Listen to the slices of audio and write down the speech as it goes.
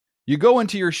You go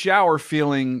into your shower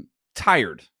feeling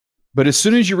tired, but as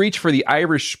soon as you reach for the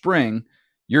Irish Spring,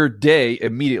 your day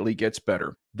immediately gets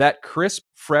better. That crisp,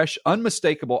 fresh,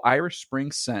 unmistakable Irish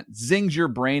Spring scent zings your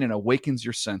brain and awakens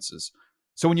your senses.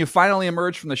 So when you finally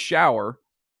emerge from the shower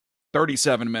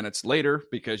 37 minutes later,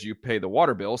 because you pay the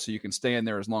water bill so you can stay in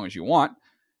there as long as you want,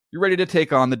 you're ready to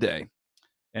take on the day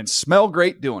and smell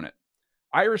great doing it.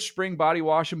 Irish Spring Body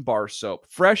Wash and Bar Soap.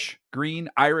 Fresh, green,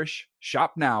 Irish.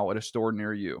 Shop now at a store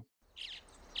near you.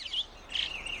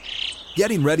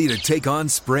 Getting ready to take on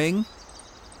spring?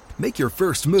 Make your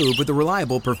first move with the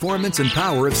reliable performance and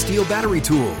power of Steel battery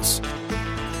tools.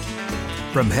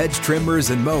 From hedge trimmers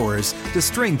and mowers to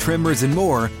string trimmers and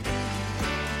more,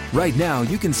 right now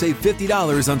you can save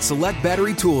 $50 on select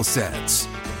battery tool sets.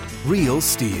 Real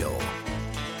Steel.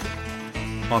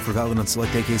 Offer valid on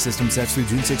select AK system sets through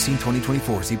June 16,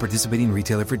 2024. See participating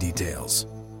retailer for details.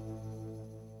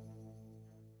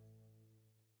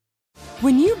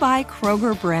 When you buy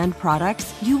Kroger brand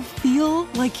products, you feel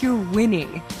like you're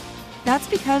winning. That's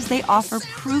because they offer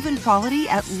proven quality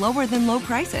at lower than low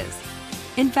prices.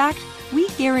 In fact, we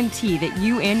guarantee that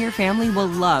you and your family will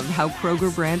love how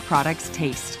Kroger brand products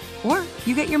taste, or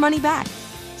you get your money back.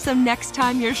 So next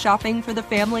time you're shopping for the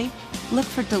family, look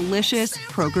for delicious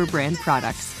Kroger brand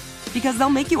products, because they'll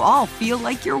make you all feel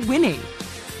like you're winning.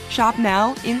 Shop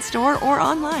now, in-store, or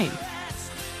online.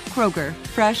 Kroger,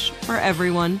 fresh for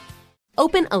everyone.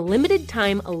 Open a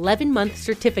limited-time 11-month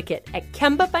certificate at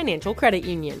Kemba Financial Credit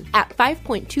Union. At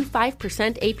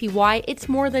 5.25% APY, it's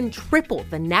more than triple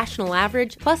the national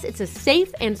average, plus it's a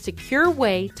safe and secure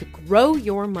way to grow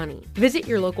your money. Visit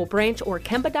your local branch or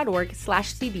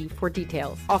kemba.org/cb for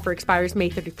details. Offer expires May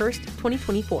 31st,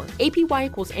 2024. APY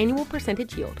equals annual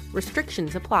percentage yield.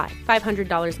 Restrictions apply.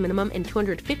 $500 minimum and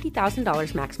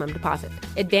 $250,000 maximum deposit.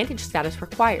 Advantage status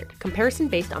required. Comparison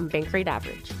based on bank rate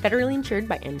average. Federally insured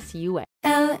by NCUA.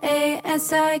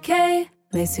 LASIK,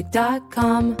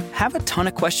 LASIK.com. Have a ton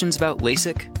of questions about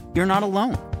LASIK? You're not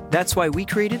alone. That's why we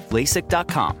created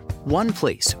LASIK.com. One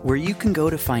place where you can go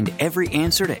to find every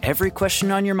answer to every question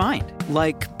on your mind.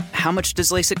 Like, how much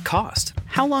does LASIK cost?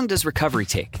 How long does recovery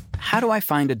take? How do I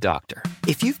find a doctor?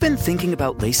 If you've been thinking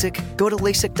about LASIK, go to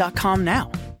LASIK.com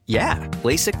now. Yeah,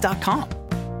 LASIK.com.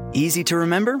 Easy to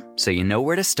remember, so you know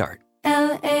where to start.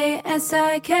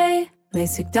 LASIK,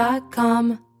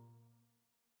 LASIK.com.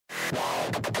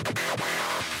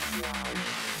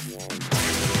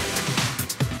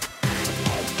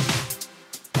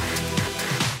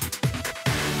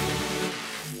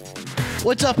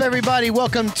 What's up, everybody?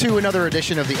 Welcome to another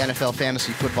edition of the NFL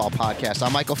Fantasy Football Podcast.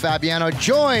 I'm Michael Fabiano,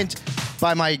 joined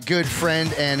by my good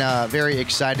friend and very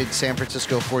excited San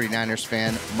Francisco 49ers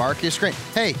fan, Marcus Grant.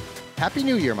 Hey, Happy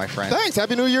New Year, my friend. Thanks.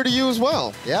 Happy New Year to you as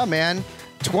well. Yeah, man.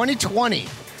 2020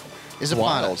 is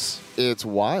upon us. It's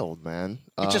wild, man.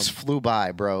 It just flew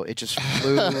by, bro. It just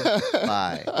flew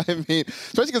by. I mean,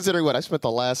 especially considering what I spent the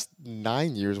last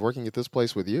 9 years working at this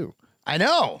place with you. I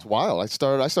know. It's wild. I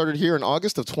started here in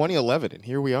August of 2011, and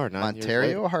here we are.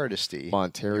 Montario Hardesty.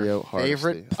 Montario Hardesty.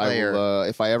 Favorite player.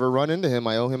 If I ever run into him,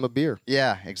 I owe him a beer.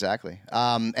 Yeah, exactly.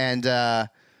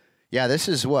 This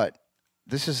is what?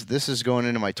 This is going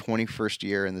into my 21st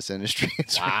year in this industry.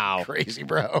 It's wow. Crazy,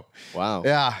 bro. Wow.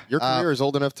 Yeah. Your career is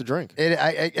old enough to drink.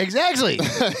 Exactly.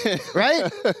 Right?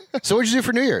 So what'd you do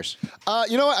for New Year's?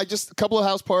 You know what? I just a couple of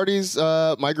house parties.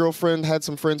 My girlfriend had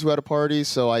some friends who had a party,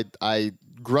 so I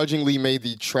grudgingly made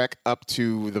the trek up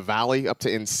to the valley, up to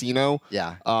Encino.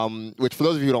 Yeah. Which for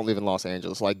those of you who don't live in Los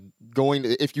Angeles, like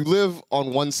if you live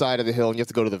on one side of the hill and you have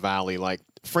to go to the valley, like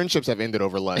friendships have ended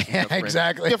over less. Yeah,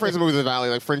 exactly. You have friends who move to the valley,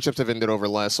 like friendships have ended over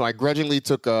less. So I grudgingly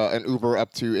took an Uber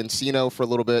up to Encino for a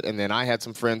little bit, and then I had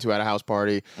some friends who had a house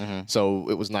party. Mm-hmm. So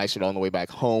it was nice that on the way back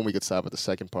home we could stop at the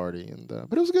second party, but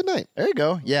it was a good night. There you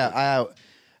go. Yeah.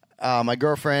 My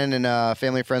girlfriend and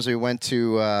family and friends, we went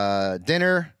to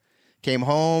dinner. Came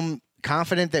home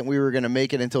confident that we were going to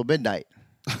make it until midnight.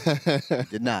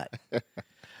 Did not.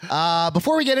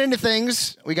 Before we get into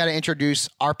things, we got to introduce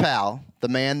our pal, the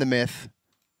man, the myth,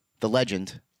 the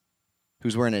legend,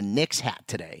 who's wearing a Knicks hat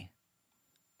today.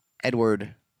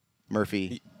 Edward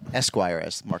Murphy, Esquire,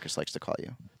 as Marcus likes to call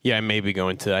you. Yeah, I may be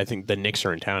going to. I think the Knicks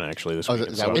are in town actually this week.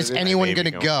 Is anyone going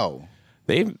to go?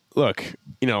 look,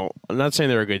 I'm not saying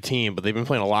they're a good team, but they've been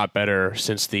playing a lot better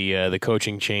since the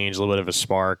coaching change, a little bit of a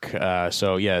spark.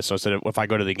 So instead of, if I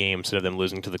go to the game, instead of them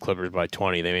losing to the Clippers by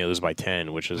 20, they may lose by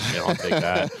 10, which is, I'll take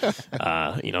that.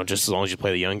 Just as long as you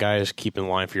play the young guys, keep in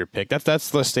line for your pick. That's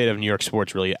the state of New York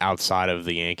sports, really, outside of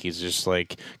the Yankees. Just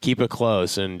like keep it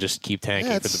close and just keep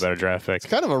tanking for the better draft pick. It's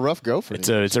kind of a rough go for It's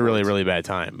a really, really bad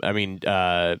time. I mean,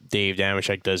 Dave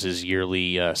Damashek does his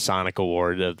yearly Sonic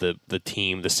Award of the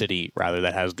team, the city, rather,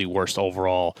 that has the worst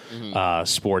overall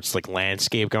sports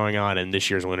landscape going on, and this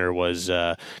year's winner was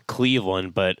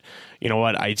Cleveland. But you know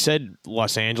what? I said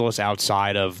Los Angeles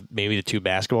outside of maybe the two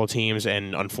basketball teams,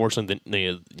 and unfortunately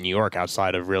the New York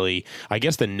outside of really, I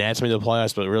guess the Nets made the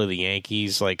playoffs, but really the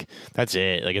Yankees, that's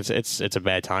it. It's a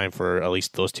bad time for at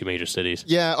least those two major cities.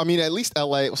 Yeah, I mean, at least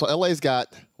LA. So LA's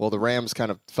got, the Rams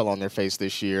kind of fell on their face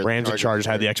this year. Rams and Chargers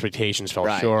had the expectations, fell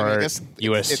short. I mean,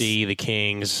 USC, the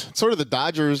Kings. Sort of the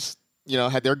Dodgers,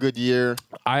 had their good year.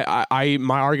 My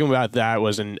argument about that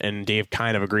was, and Dave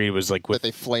kind of agreed, was that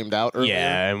they flamed out earlier.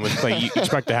 Yeah, and with Clay, you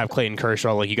expect to have Clayton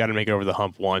Kershaw, you got to make it over the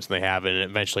hump once, and they haven't, and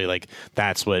eventually,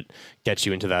 that's what gets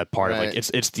you into that part of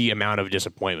it's the amount of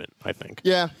disappointment, I think.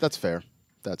 Yeah, that's fair.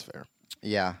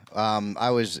 Yeah, I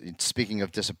was, speaking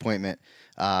of disappointment,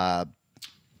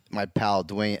 my pal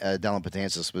Dylan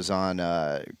Betances was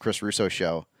on Chris Russo's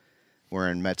show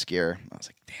wearing Mets gear. I was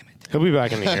like, damn it. He'll be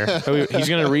back in the year. He's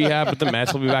going to rehab with the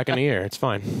Mets. He'll be back in the year. It's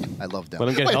fine. I love them. Let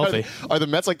him get healthy. Are the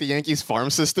Mets like the Yankees farm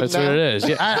system That's now? what it is.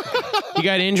 Yeah. He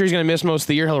got injured. He's going to miss most of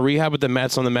the year. He'll rehab with the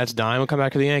Mets on the Mets dime. He'll come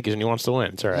back to the Yankees, and he wants to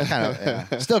win. It's all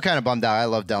right. Still kind of bummed out. I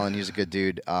love Dylan. He's a good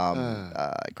dude.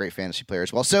 Great fantasy player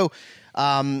as well. So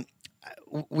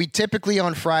we typically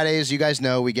on Fridays, you guys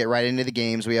know, we get right into the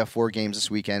games. We have 4 games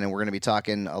this weekend, and we're going to be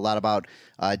talking a lot about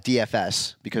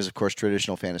DFS because, of course,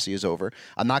 traditional fantasy is over.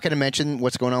 I'm not going to mention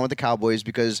what's going on with the Cowboys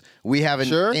because we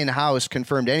haven't in-house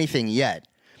confirmed anything yet.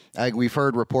 We've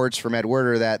heard reports from Ed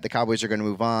Werder that the Cowboys are going to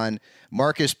move on.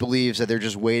 Marcus believes that they're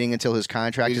just waiting until his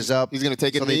contract is up. He's going to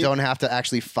take a knee. So they don't have to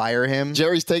actually fire him.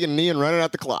 Jerry's taking a knee and running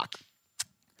out the clock.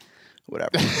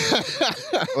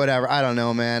 Whatever. I don't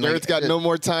know, man. Garrett's got no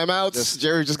more timeouts.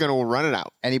 Jerry's just going to run it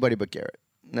out. Anybody but Garrett.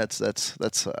 That's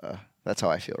how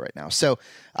I feel right now. So,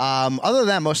 other than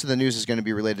that, most of the news is going to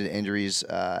be related to injuries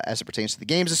as it pertains to the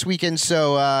games this weekend.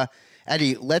 So,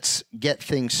 Eddie, let's get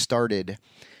things started.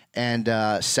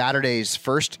 And Saturday's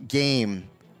first game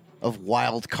of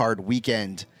Wild Card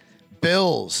Weekend,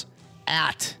 Bills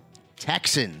at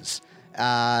Texans.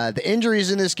 The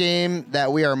injuries in this game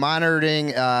that we are monitoring,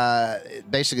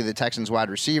 basically the Texans wide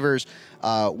receivers,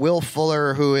 Will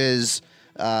Fuller, who is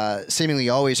seemingly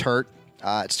always hurt.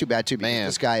 It's too bad, too, because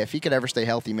this guy, if he could ever stay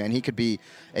healthy, man, he could be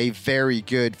a very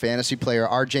good fantasy player.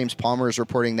 Our James Palmer is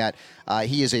reporting that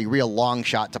he is a real long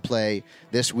shot to play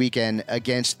this weekend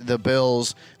against the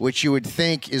Bills, which you would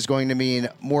think is going to mean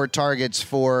more targets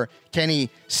for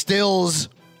Kenny Stills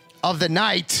of the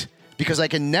night, because I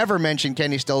can never mention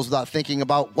Kenny Stills without thinking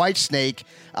about Whitesnake.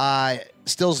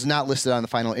 Stills is not listed on the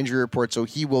final injury report, so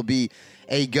he will be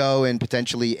a go and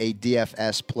potentially a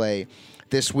DFS play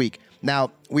this week.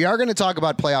 Now, we are going to talk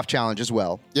about Playoff Challenge as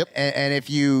well. Yep. And if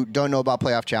you don't know about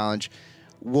Playoff Challenge,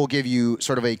 we'll give you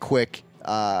sort of a quick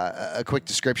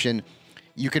description.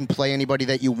 You can play anybody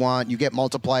that you want. You get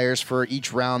multipliers for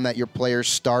each round that your players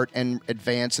start and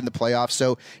advance in the playoffs.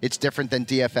 So it's different than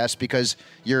DFS because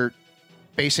you're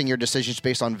basing your decisions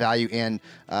based on value and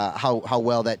how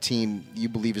well that team you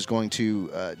believe is going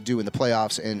to do in the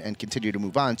playoffs and continue to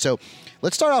move on. So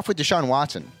let's start off with Deshaun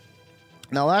Watson.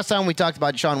 Now, last time we talked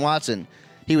about Deshaun Watson,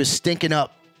 he was stinking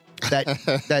up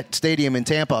that stadium in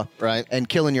Tampa, right, and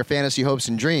killing your fantasy hopes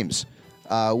and dreams.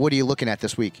 What are you looking at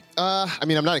this week? I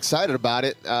mean, I'm not excited about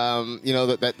it.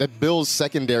 That Bills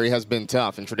secondary has been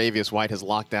tough, and Tre'Davious White has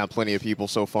locked down plenty of people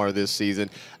so far this season.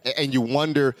 And you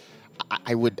wonder,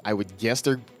 I would guess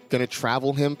they're going to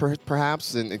travel him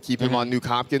perhaps and keep him on Nuke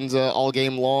Hopkins all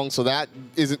game long. So that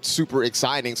isn't super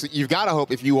exciting. So you've got to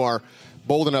hope, if you are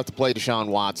bold enough to play Deshaun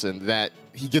Watson, that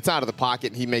he gets out of the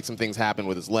pocket and he makes some things happen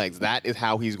with his legs. That is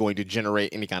how he's going to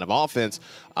generate any kind of offense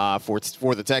for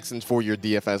the Texans, for your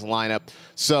DFS lineup.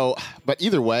 So, but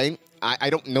either way, I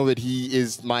don't know that he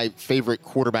is my favorite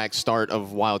quarterback start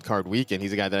of Wild Card Weekend.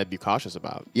 He's a guy that I'd be cautious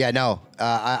about. Yeah, no,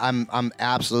 I'm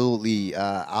absolutely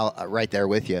right there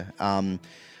with you.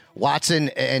 Watson,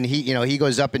 and he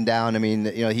goes up and down. I mean,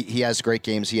 he has great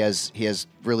games. He has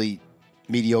really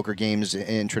mediocre games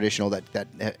in traditional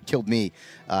that killed me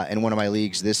in one of my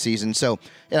leagues this season. So,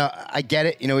 I get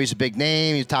it. He's a big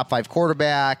name. He's a top 5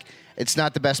 quarterback. It's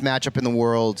not the best matchup in the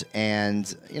world.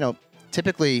 And,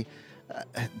 typically,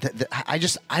 I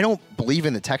don't believe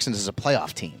in the Texans as a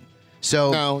playoff team.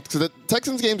 So No, because the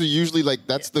Texans games are usually like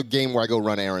that's the game where I go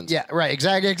run errands. yeah, right,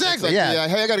 exactly, It's like, yeah.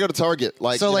 Hey, I got to go to Target.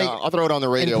 Like, So, like, I'll throw it on the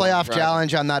radio. In playoff Right.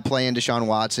 challenge, I'm not playing Deshaun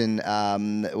Watson.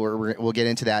 We'll get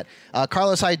into that.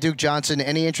 Carlos Hyde, Duke Johnson.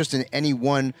 Any interest in any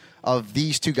one of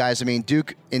these two guys? I mean,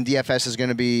 Duke in DFS is going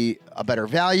to be a better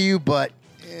value, but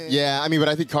Yeah, I mean, but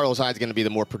I think Carlos Hyde's going to be the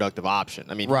more productive option.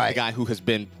 I mean, he's Right. the guy who has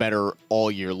been better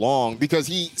all year long because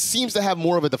he seems to have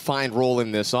more of a defined role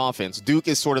in this offense. Duke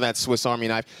is sort of that Swiss Army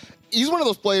knife. He's one of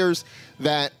those players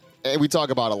that we talk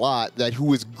about a lot, that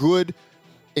who is good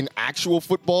in actual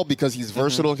football because he's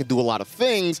versatile and can do a lot of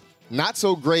things. Not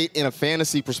so great in a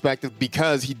fantasy perspective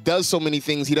because he does so many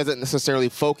things. He doesn't necessarily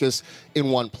focus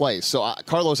in one place. So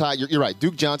Carlos Hyde, you're right.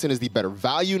 Duke Johnson is the better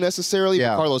value necessarily.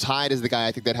 Yeah. But Carlos Hyde is the guy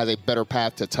I think that has a better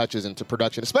path to touches and to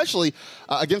production, especially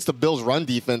against the Bills' run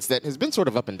defense that has been sort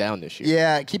of up and down this year.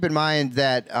 yeah, keep in mind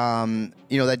that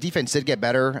that defense did get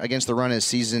better against the run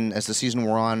as the season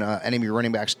wore on. Enemy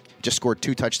running backs just scored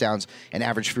 2 touchdowns and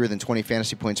averaged fewer than 20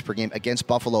 fantasy points per game against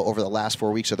Buffalo over the last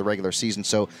 4 weeks of the regular season.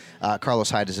 So Carlos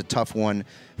Hyde is a tough one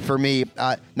for me.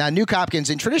 Now, Nuke Hopkins,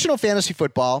 in traditional fantasy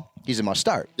football, he's a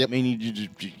must-start. Yep. I mean,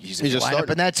 he's in the just lineup, starting.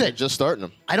 and that's They're it. just starting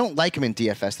him. I don't like him in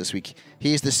DFS this week.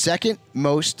 He is the second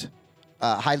most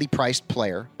highly priced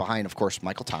player behind, of course,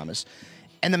 Michael Thomas.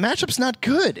 And the matchup's not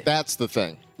good. That's the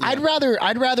thing. I'd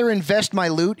rather invest my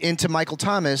loot into Michael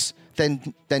Thomas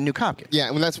than Nuke Hopkins. Yeah,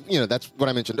 and that's what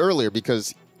I mentioned earlier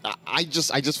because I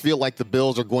just feel like the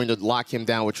Bills are going to lock him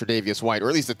down with Tre'Davious White, or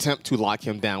at least attempt to lock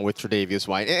him down with Tre'Davious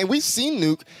White. And we've seen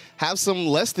Nuke have some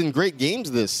less than great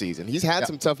games this season. He's had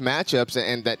some tough matchups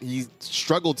and that he's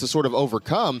struggled to sort of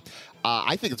overcome.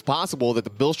 I think it's possible that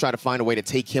the Bills try to find a way to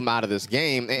take him out of this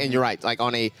game. And you're right, like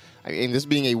in this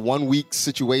being a 1 week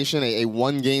situation, a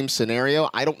 1 game scenario,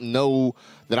 I don't know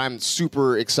that I'm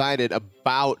super excited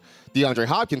about DeAndre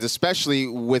Hopkins, especially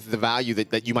with the value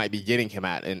that you might be getting him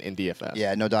at in DFS.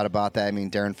 Yeah, no doubt about that. I mean,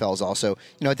 Darren Fells also,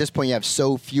 at this point you have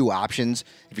so few options.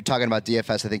 If you're talking about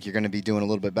DFS, I think you're going to be doing a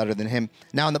little bit better than him.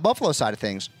 Now, on the Buffalo side of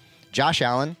things, Josh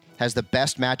Allen has the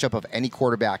best matchup of any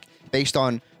quarterback based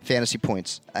on fantasy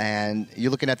points. And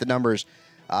you're looking at the numbers.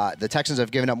 The Texans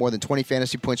have given up more than 20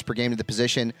 fantasy points per game to the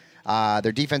position.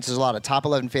 Their defense has allowed a top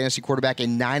 11 fantasy quarterback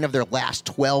in 9 of their last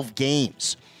 12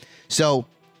 games. So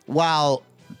while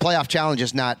playoff challenge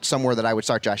is not somewhere that I would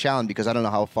start Josh Allen because I don't know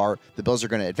how far the Bills are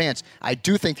going to advance, I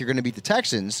do think you're going to beat the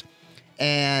Texans.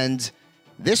 And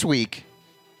this week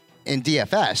in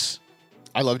DFS,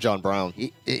 I love John Brown.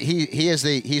 He's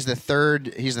the third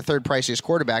priciest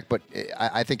quarterback, but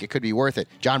I think it could be worth it.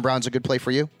 John Brown's a good play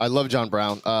for you. I love John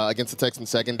Brown against the Texans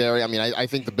secondary. I mean, I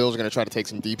think the Bills are going to try to take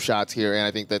some deep shots here, and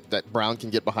I think that Brown can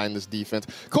get behind this defense.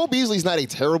 Cole Beasley's not a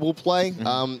terrible play,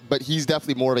 but he's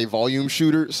definitely more of a volume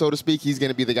shooter, so to speak. He's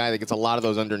going to be the guy that gets a lot of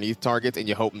those underneath targets, and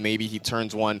you hope maybe he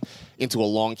turns one into a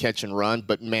long catch and run.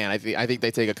 But man, I think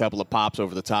they take a couple of pops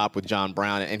over the top with John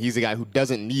Brown, and he's a guy who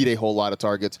doesn't need a whole lot of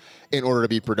targets in order to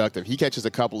be productive. He catches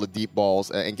a couple of deep balls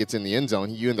and gets in the end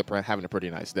zone. You end up having a pretty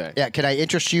nice day. Yeah, could I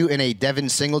interest you in a Devin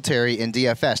Singletary in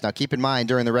DFS? Now, keep in mind,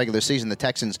 during the regular season, the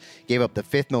Texans gave up the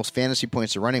 5th most fantasy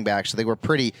points to running backs, so they were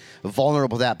pretty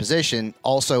vulnerable to that position.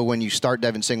 Also, when you start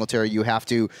Devin Singletary, you have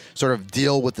to sort of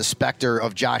deal with the specter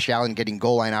of Josh Allen getting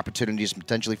goal line opportunities, and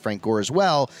potentially Frank Gore as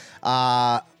well.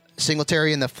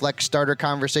 Singletary in the flex starter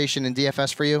conversation in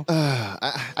DFS for you?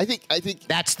 I think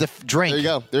that's the drink.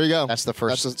 There you go. That's the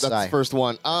first. That's the first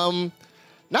one.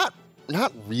 Not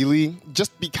really.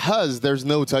 Just because there's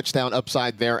no touchdown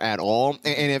upside there at all,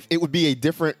 and if it would be a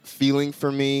different feeling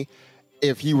for me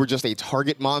if he were just a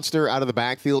target monster out of the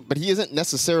backfield, but he isn't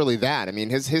necessarily that. I mean,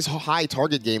 his high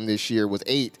target game this year was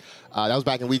 8. That was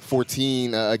back in Week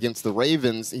 14 against the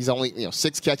Ravens. He's only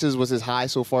 6 catches was his high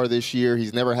so far this year. He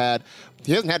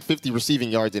hasn't had 50 receiving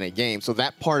yards in a game, so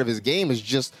that part of his game is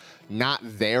just not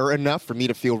there enough for me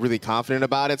to feel really confident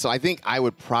about it. So I think I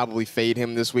would probably fade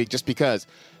him this week just because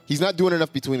he's not doing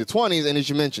enough between the 20s, and as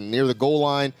you mentioned, near the goal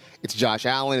line, it's Josh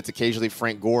Allen, it's occasionally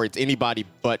Frank Gore, it's anybody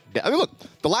but. I mean, look,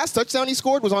 the last touchdown he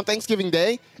scored was on Thanksgiving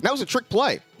Day, and that was a trick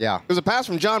play. Yeah. It was a pass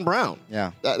from John Brown.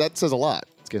 Yeah. That says a lot.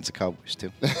 It's against the Cowboys,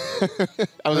 too.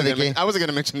 I wasn't going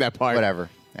to mention that part. Whatever.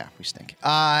 Yeah, we stink.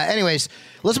 Anyways,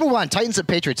 let's move on. Titans at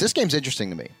Patriots. This game's interesting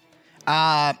to me.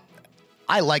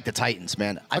 I like the Titans,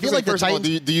 man. I feel like the Titans.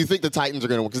 All, do you think the Titans are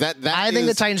going to win? Because I think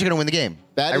the Titans are going to win the game.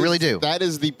 I really do. That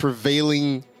is the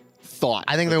prevailing thought.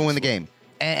 I think they're going to win the game.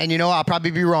 And I'll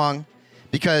probably be wrong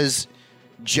because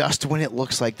just when it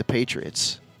looks like the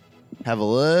Patriots have a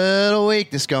little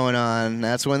weakness going on,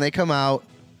 that's when they come out.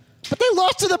 But they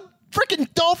lost to the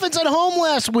freaking Dolphins at home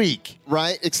last week.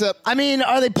 Right, except... I mean,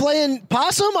 are they playing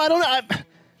possum? I don't know.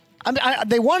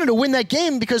 They wanted to win that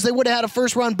game because they would have had a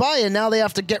first-round bye, and now they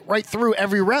have to get right through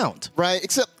every round.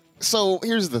 Right, so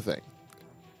here's the thing.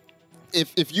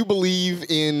 If you believe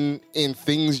in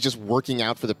things just working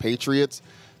out for the Patriots,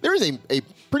 there is a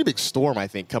pretty big storm, I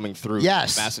think, coming through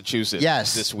Massachusetts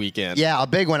this weekend. Yeah, a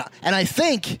big one. And I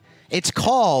think it's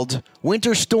called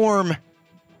Winter Storm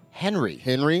Henry.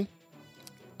 Henry?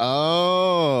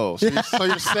 Oh, so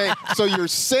you're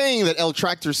saying that El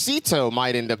Tractorcito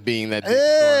might end up being that big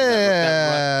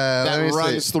storm that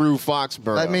runs through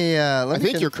Foxborough. I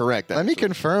think you're correct. Let me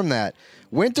confirm that.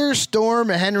 Winter Storm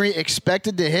Henry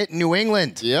expected to hit New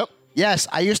England. Yep. Yes,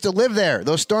 I used to live there.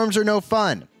 Those storms are no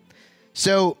fun.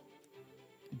 So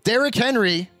Derrick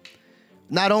Henry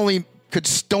not only could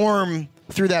storm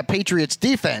through that Patriots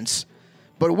defense,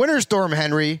 but Winter Storm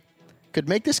Henry could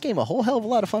make this game a whole hell of a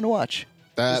lot of fun to watch.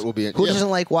 That will be it. Who doesn't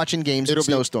like watching games in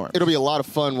snowstorm? It'll be a lot of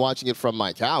fun watching it from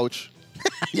my couch.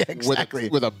 Yeah, exactly.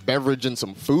 With a beverage and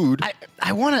some food.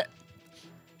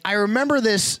 I remember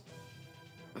this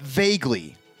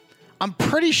vaguely. I'm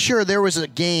pretty sure there was a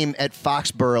game at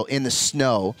Foxborough in the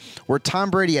snow where Tom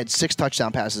Brady had 6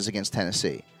 touchdown passes against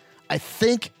Tennessee. I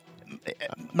think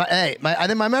I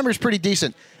think my memory's pretty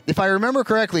decent. If I remember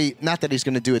correctly, not that he's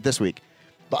going to do it this week,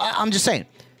 but I'm just saying.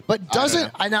 But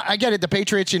I get it. The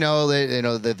Patriots,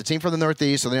 the team from the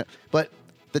Northeast, but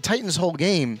the Titans' whole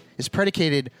game is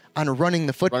predicated on running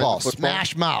the football,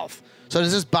 smash mouth. So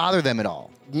does this bother them at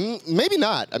all? Maybe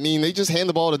not. I mean, they just hand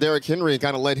the ball to Derrick Henry and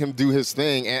kind of let him do his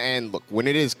thing. And look, when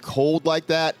it is cold like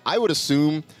that, I would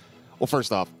assume, well,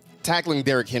 first off, tackling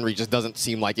Derrick Henry just doesn't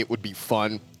seem like it would be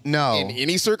fun in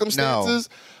any circumstances.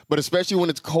 No. But especially when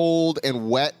it's cold and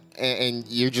wet and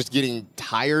you're just getting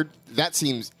tired, that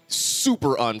seems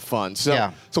super unfun.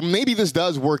 So maybe this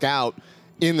does work out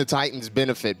in the Titans'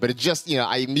 benefit. But it just,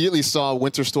 I immediately saw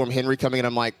Winter Storm Henry coming and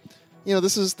I'm like,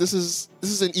 this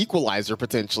is an equalizer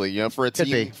potentially, for a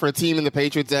team in the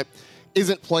Patriots that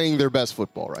isn't playing their best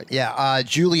football right now. Yeah,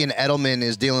 Julian Edelman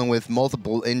is dealing with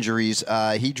multiple injuries.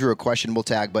 He drew a questionable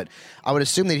tag, but I would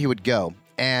assume that he would go.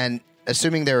 And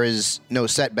assuming there is no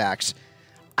setbacks,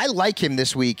 I like him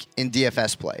this week in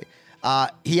DFS play.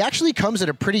 He actually comes at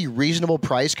a pretty reasonable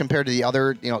price compared to the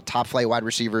other, top flight wide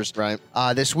receivers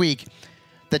this week.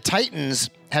 The Titans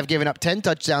have given up 10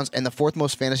 touchdowns and the 4th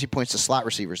most fantasy points to slot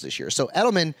receivers this year. So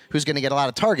Edelman, who's going to get a lot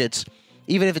of targets,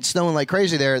 even if it's snowing like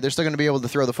crazy there, they're still going to be able to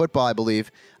throw the football, I believe.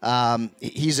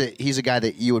 He's a guy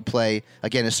that you would play,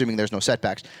 again, assuming there's no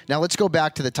setbacks. Now let's go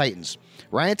back to the Titans.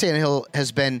 Ryan Tannehill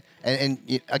has been, and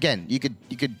again, you could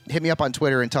hit me up on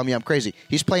Twitter and tell me I'm crazy.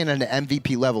 He's playing at an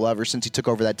MVP level ever since he took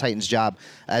over that Titans job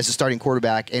as a starting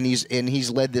quarterback, and he's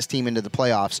led this team into the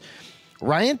playoffs.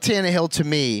 Ryan Tannehill, to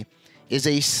me, is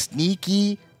a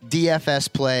sneaky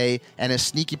DFS play and a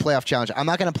sneaky playoff challenge. I'm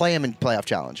not going to play him in playoff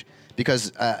challenge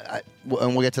because, and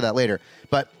we'll get to that later.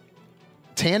 But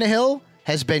Tannehill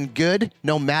has been good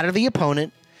no matter the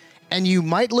opponent, and you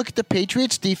might look at the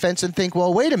Patriots defense and think,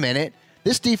 well, wait a minute,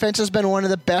 this defense has been one of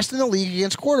the best in the league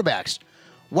against quarterbacks.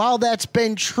 While that's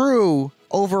been true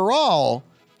overall,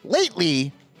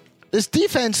 lately, this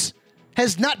defense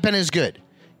has not been as good.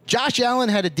 Josh Allen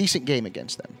had a decent game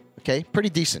against them, okay? Pretty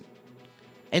decent.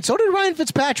 And so did Ryan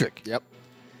Fitzpatrick. Yep.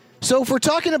 So if we're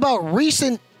talking about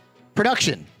recent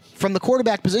production from the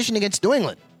quarterback position against New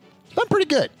England, it's been pretty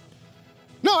good.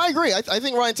 No, I agree. I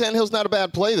think Ryan Tannehill's not a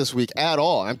bad play this week at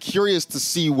all. I'm curious to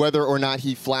see whether or not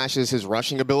he flashes his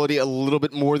rushing ability a little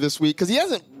bit more this week because he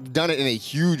hasn't done it in a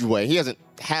huge way. He hasn't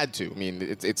had to. I mean,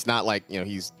 it's not like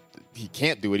he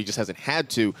can't do it. He just hasn't had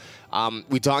to.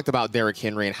 We talked about Derrick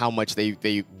Henry and how much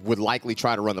they would likely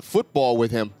try to run the football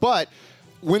with him, but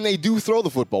when they do throw the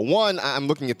football, one, I'm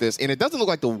looking at this, and it doesn't look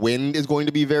like the wind is going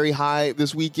to be very high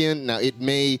this weekend. Now, it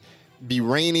may be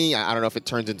rainy. I don't know if it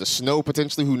turns into snow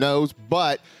potentially. Who knows?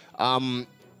 But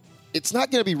it's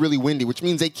not going to be really windy, which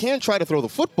means they can try to throw the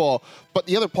football. But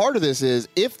the other part of this is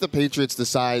if the Patriots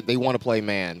decide they want to play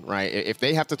man, right, if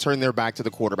they have to turn their back to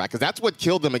the quarterback, because that's what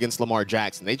killed them against Lamar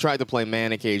Jackson. They tried to play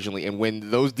man occasionally, and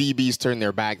when those DBs turn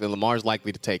their back, then Lamar's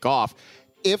likely to take off.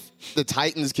 If the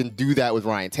Titans can do that with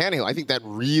Ryan Tannehill, I think that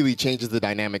really changes the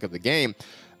dynamic of the game.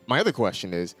 My other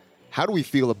question is, how do we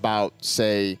feel about,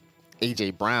 say,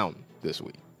 A.J. Brown this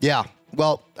week? Yeah.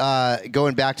 Well,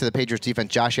 going back to the Patriots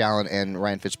defense, Josh Allen and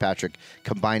Ryan Fitzpatrick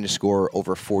combined to score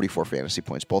over 44 fantasy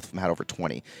points. Both of them had over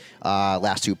 20.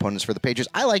 Last two opponents for the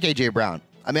Patriots. I like A.J. Brown.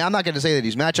 I mean, I'm not going to say that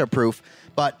he's matchup proof,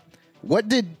 but what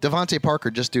did Devontae Parker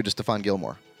just do to Stephon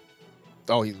Gilmore?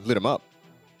 Oh, he lit him up.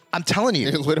 I'm telling you.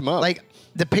 He lit him up. Like,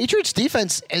 the Patriots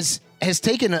defense has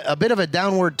taken a bit of a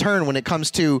downward turn when it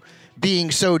comes to being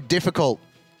so difficult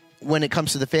when it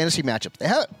comes to the fantasy matchup.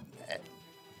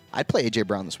 I'd play A.J.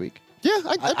 Brown this week. Yeah,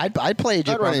 I'd play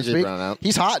A.J. Brown this week. Brown out.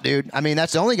 He's hot, dude. I mean,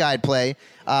 that's the only guy I'd play.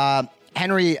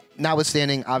 Henry,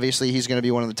 notwithstanding, obviously he's going to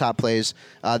be one of the top plays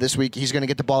this week. He's going to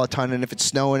get the ball a ton, and if it's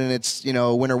snowing and it's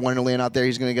winter wonderland out there,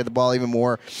 he's going to get the ball even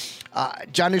more.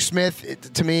 Jonnu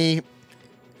Smith, to me,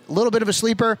 a little bit of a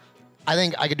sleeper. I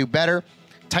think I could do better.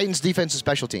 Titans defense and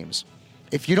special teams.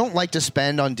 If you don't like to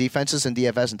spend on defenses and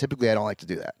DFS, and typically I don't like to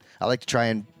do that, I like to try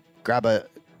and grab a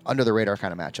under-the-radar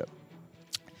kind of matchup.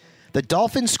 The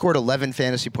Dolphins scored 11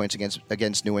 fantasy points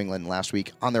against New England last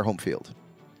week on their home field.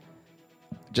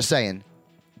 Just saying,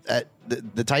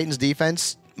 the Titans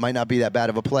defense might not be that bad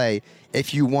of a play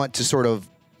if you want to sort of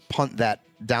punt that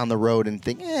down the road and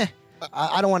think,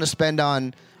 I don't want to spend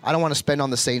on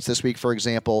the Saints this week, for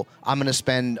example. I'm going to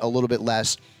spend a little bit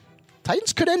less.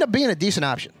 Titans could end up being a decent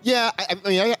option. Yeah,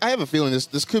 I have a feeling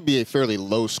this could be a fairly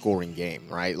low-scoring game,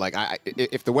 right? Like,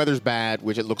 if the weather's bad,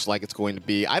 which it looks like it's going to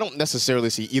be, I don't necessarily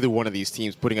see either one of these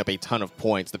teams putting up a ton of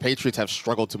points. The Patriots have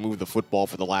struggled to move the football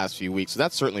for the last few weeks, so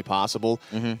that's certainly possible.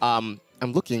 Mm-hmm.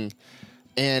 I'm looking,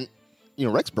 and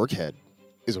Rex Burkhead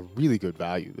is a really good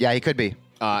value. Yeah, he could be.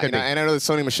 And I know that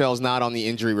Sony Michel is not on the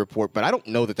injury report, but I don't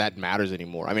know that matters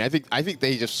anymore. I mean, I think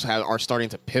they just are starting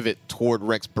to pivot toward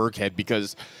Rex Burkhead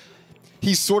because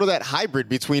he's sort of that hybrid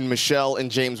between Michel and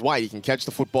James White. He can catch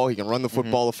the football. He can run the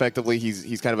football effectively.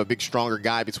 He's kind of a big, stronger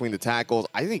guy between the tackles.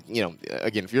 I think,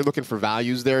 again, if you're looking for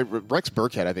values there, Rex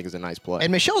Burkhead, I think, is a nice play.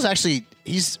 And Michel's actually,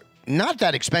 he's not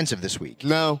that expensive this week.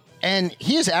 No. And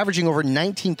he is averaging over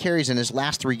 19 carries in his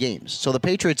last 3 games. So the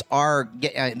Patriots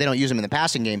they don't use him in the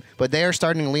passing game, but they are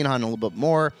starting to lean on him a little bit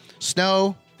more.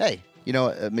 Snow, hey,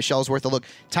 Michel's worth a look.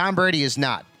 Tom Brady is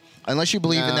not. Unless you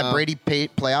believe in that Brady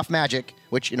playoff magic,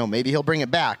 which, maybe he'll bring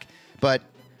it back. But,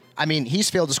 I mean,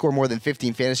 he's failed to score more than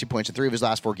 15 fantasy points in 3 of his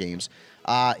last 4 games.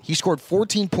 He scored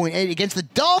 14.8 against the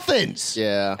Dolphins.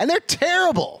 Yeah. And they're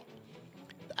terrible.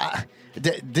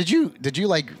 Did you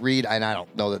read, and I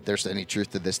don't know that there's any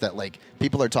truth to this, that,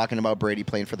 people are talking about Brady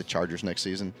playing for the Chargers next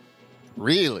season?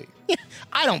 Really?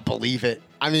 I don't believe it.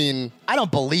 I mean, I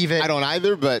don't believe it. I don't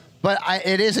either, but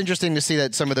it is interesting to see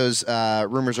that some of those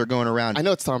rumors are going around. I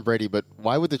know it's Tom Brady, but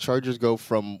why would the Chargers go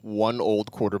from one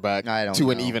old quarterback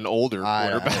to an even older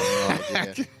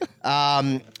quarterback?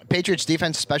 Patriots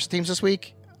defense, special teams this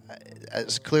week.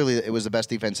 Clearly, it was the best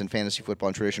defense in fantasy football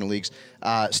in traditional leagues.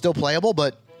 Still playable,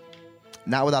 but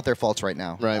not without their faults right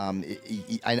now. Right.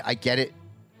 I get it.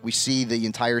 We see the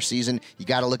entire season. You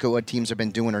got to look at what teams have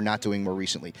been doing or not doing more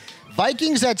recently.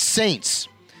 Vikings at Saints.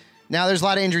 Now, there's a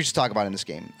lot of injuries to talk about in this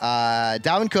game.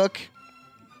 Dalvin Cook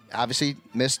obviously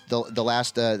missed the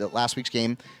last week's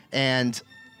game and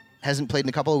hasn't played in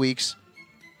a couple of weeks.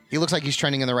 He looks like he's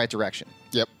trending in the right direction.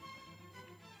 Yep.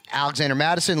 Alexander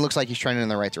Mattison looks like he's trending in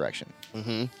the right direction.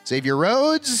 Mm-hmm. Xavier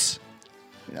Rhodes,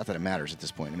 not that it matters at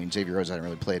this point. I mean, Xavier Rhodes hasn't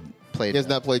really played. He has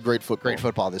not played great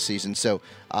football this season. So,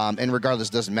 and regardless,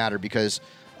 it doesn't matter because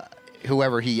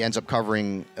whoever he ends up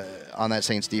covering on that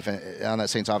Saints defense, on that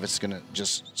Saints offense, is going to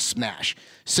just smash.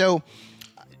 So,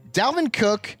 Dalvin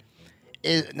Cook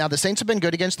now the Saints have been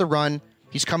good against the run.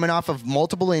 He's coming off of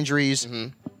multiple injuries. Mm-hmm.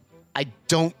 I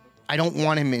don't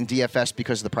want him in DFS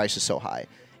because the price is so high,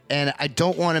 and I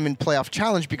don't want him in playoff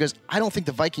challenge because I don't think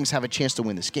the Vikings have a chance to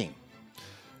win this game.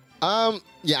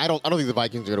 Yeah, I don't think the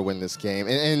Vikings are going to win this game,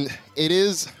 and it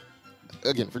is,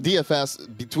 again, for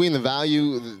DFS, between the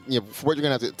value, for what you're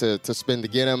going to have to spend to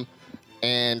get him,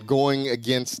 and going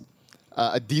against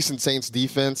a decent Saints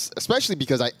defense, especially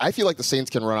because I feel like the Saints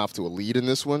can run off to a lead in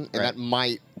this one, and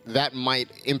that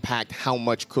might impact how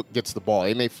much Cook gets the ball.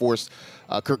 It may force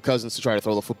Kirk Cousins to try to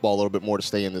throw the football a little bit more to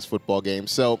stay in this football game.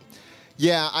 So,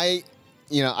 yeah, I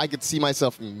could see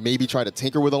myself maybe try to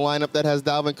tinker with a lineup that has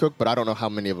Dalvin Cook, but I don't know how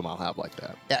many of them I'll have like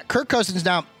that. Yeah, Kirk Cousins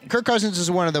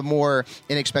is one of the more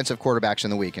inexpensive quarterbacks in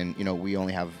the week, and we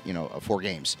only have 4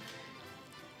 games.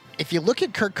 If you look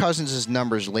at Kirk Cousins'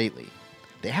 numbers lately,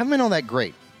 they haven't been all that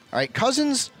great. All right,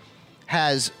 Cousins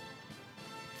has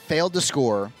failed to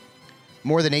score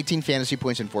more than 18 fantasy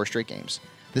points in 4 straight games.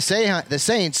 The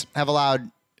Saints have allowed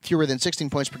fewer than 16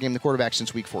 points per game to quarterback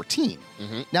since week 14.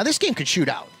 Mm-hmm. Now, this game could shoot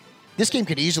out. This game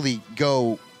could easily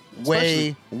go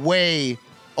way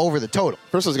over the total.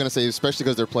 First, I was going to say, especially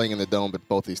because they're playing in the dome, but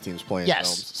both these teams play in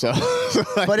domes. So,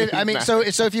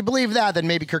 so if you believe that, then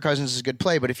maybe Kirk Cousins is a good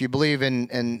play. But if you believe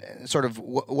in sort of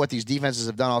what these defenses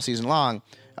have done all season long,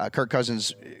 Kirk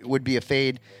Cousins would be a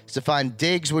fade. Stephon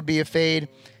Diggs would be a fade.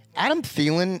 Adam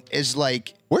Thielen is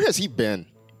like... Where has he been?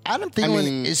 Adam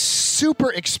Thielen is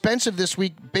super expensive this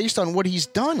week based on what he's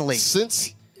done lately.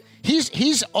 Since...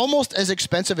 He's almost as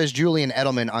expensive as Julian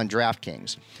Edelman on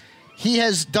DraftKings. He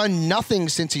has done nothing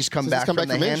since he's come back from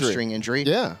the hamstring injury.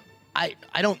 Yeah. I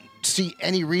don't see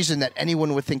any reason that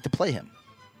anyone would think to play him.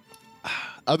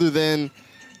 Other than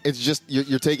it's just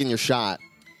you're taking your shot.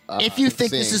 If you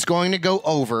think this is going to go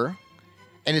over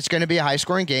and it's going to be a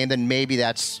high-scoring game, then maybe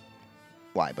that's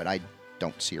why. But I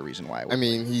don't see a reason why. I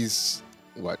mean, he's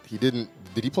what? Did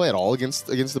he play at all against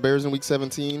the Bears in Week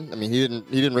 17? I mean, he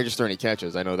didn't register any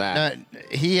catches. I know that.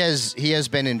 He has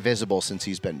been invisible since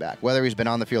he's been back. Whether he's been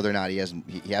on the field or not, he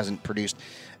hasn't produced.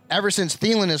 Ever since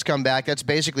Thielen has come back, that's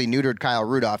basically neutered Kyle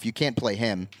Rudolph. You can't play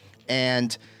him.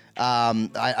 And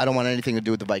I don't want anything to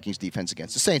do with the Vikings defense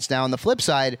against the Saints. Now, on the flip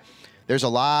side, there's a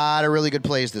lot of really good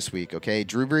plays this week, okay?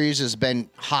 Drew Brees has been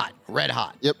hot, red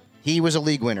hot. Yep. He was a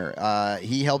league winner.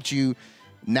 He helped you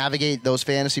navigate those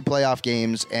fantasy playoff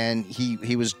games, and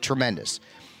he was tremendous.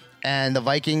 And the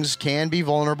Vikings can be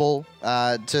vulnerable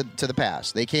to the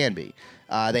pass. They can be.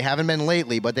 They haven't been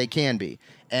lately, but they can be.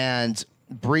 And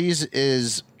Brees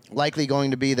is likely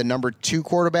going to be the number 2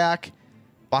 quarterback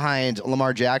behind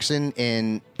Lamar Jackson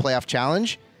in playoff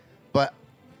challenge. But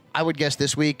I would guess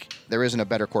this week there isn't a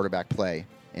better quarterback play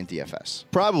in DFS.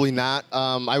 Probably not.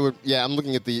 I'm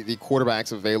looking at the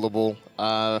quarterbacks available.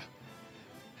 I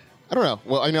don't know.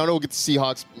 Well, I know we'll get the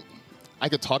Seahawks. I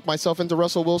could talk myself into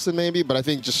Russell Wilson maybe, but I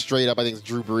think just straight up, I think it's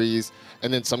Drew Brees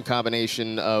and then some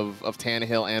combination of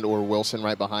Tannehill and or Wilson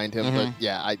right behind him. But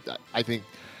yeah, I think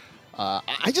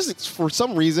I just, for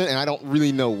some reason, and I don't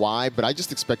really know why, but I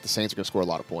just expect the Saints are going to score a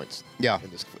lot of points. Yeah.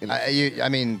 I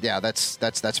mean, yeah,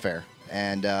 that's fair.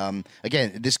 And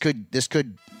again, this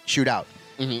could shoot out.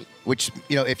 Mm-hmm. Which,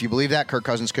 if you believe that, Kirk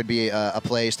Cousins could be a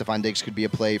play. Stephon Diggs could be a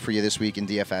play for you this week in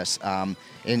DFS.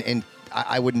 And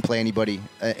I wouldn't play anybody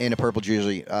in a purple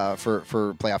jersey for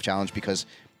playoff challenge because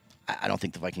I don't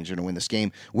think the Vikings are going to win this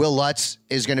game. Will Lutz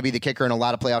is going to be the kicker in a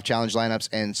lot of playoff challenge lineups,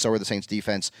 and so are the Saints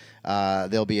defense.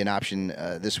 They'll be an option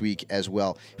this week as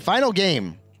well. Final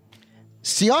game,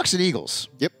 Seahawks and Eagles.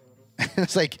 Yep.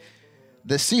 It's like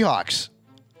the Seahawks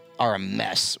are a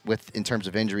mess in terms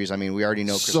of injuries. I mean, we already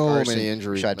know Chris Carson, many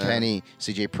injuries, Rashad Penny,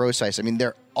 CJ Prosise. I mean,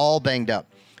 they're all banged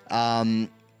up.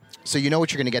 So you know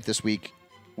what you're going to get this week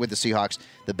with the Seahawks.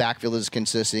 The backfield is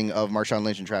consisting of Marshawn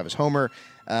Lynch and Travis Homer.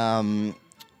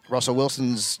 Russell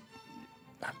Wilson's,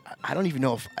 I don't even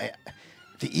know if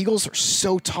the Eagles are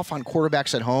so tough on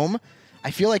quarterbacks at home.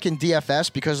 I feel like in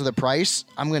DFS, because of the price,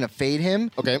 I'm going to fade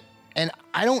him. Okay. And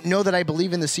I don't know that I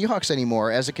believe in the Seahawks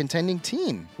anymore as a contending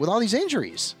team with all these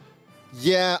injuries.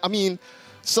 Yeah, I mean,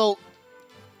 so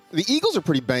the Eagles are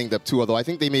pretty banged up too, although I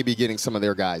think they may be getting some of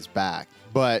their guys back.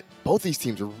 But both these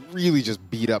teams are really just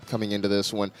beat up coming into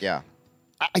this one. Yeah.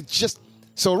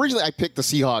 So originally I picked the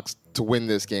Seahawks to win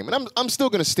this game, and I'm still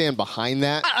going to stand behind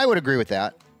that. I would agree with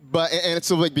that. But and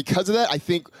so like because of that, I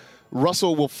think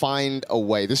Russell will find a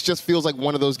way. This just feels like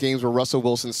one of those games where Russell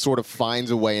Wilson sort of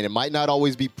finds a way, and it might not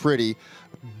always be pretty,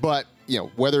 but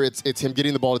whether it's him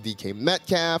getting the ball to DK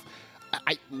Metcalf.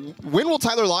 When will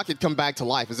Tyler Lockett come back to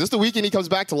life? Is this the weekend he comes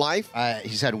back to life?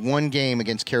 He's had one game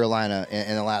against Carolina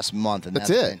in the last month, and that's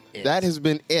it. Been it. That has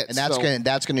been it. And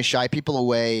that's going to shy people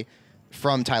away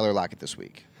from Tyler Lockett this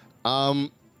week.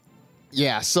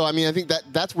 Yeah, so I mean, I think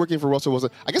that's working for Russell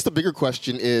Wilson. I guess the bigger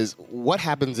question is what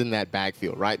happens in that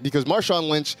backfield, right? Because Marshawn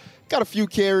Lynch got a few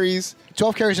carries,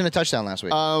 12 carries and a touchdown last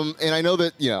week. And I know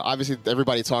that obviously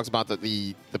everybody talks about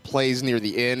the plays near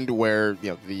the end where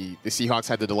the Seahawks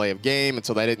had the delay of game, and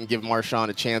so they didn't give Marshawn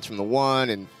a chance from the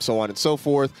one, and so on and so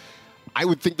forth. I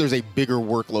would think there's a bigger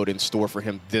workload in store for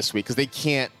him this week because they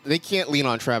can't lean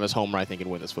on Travis Homer, I think,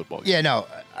 and win this football game. Yeah, no,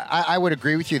 I would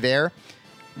agree with you there.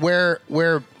 Where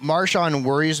Marshawn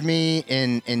worries me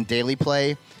in daily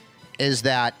play is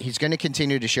that he's going to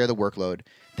continue to share the workload.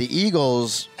 The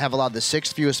Eagles have allowed the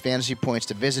 6th fewest fantasy points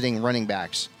to visiting running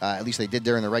backs. At least they did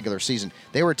during the regular season.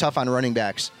 They were tough on running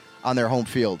backs on their home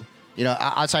field.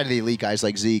 Outside of the elite guys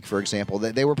like Zeke, for example,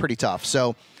 they were pretty tough.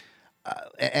 So,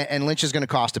 and Lynch is going to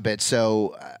cost a bit.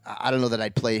 So I don't know that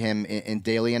I'd play him in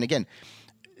daily. And again,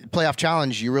 playoff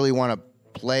challenge, you really want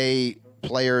to play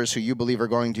players who you believe are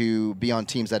going to be on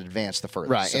teams that advance the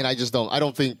furthest. Right, so. And I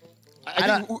don't think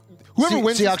whoever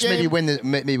wins Seahawks this game,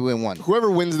 maybe win one. Whoever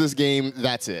wins this game,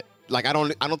 that's it. Like I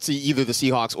don't see either the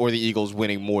Seahawks or the Eagles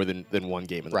winning more than one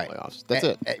game in the playoffs. That's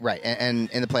it. Right, and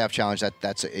in the playoff challenge,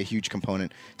 that's a huge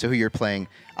component to who you're playing.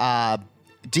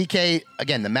 DK,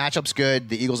 again, the matchup's good.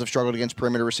 The Eagles have struggled against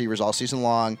perimeter receivers all season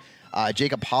long.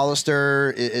 Jacob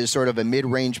Hollister is sort of a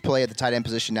mid-range play at the tight end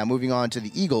position. Now moving on to the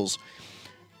Eagles.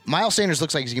 Miles Sanders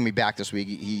looks like he's going to be back this week.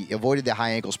 He avoided the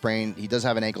high ankle sprain. He does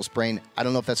have an ankle sprain. I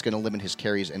don't know if that's going to limit his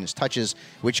carries and his touches,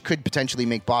 which could potentially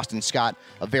make Boston Scott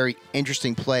a very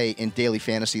interesting play in daily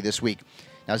fantasy this week.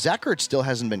 Now, Zach Ertz still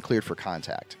hasn't been cleared for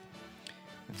contact.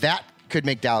 That could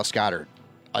make Dallas Goedert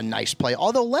a nice play.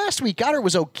 Although last week Goddard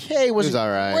was okay, He was all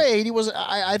right. great. He was.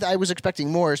 I was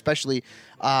expecting more, especially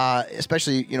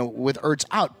with Ertz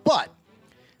out. But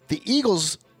the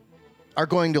Eagles are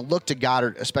going to look to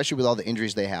Goddard, especially with all the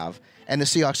injuries they have. And the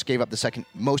Seahawks gave up the second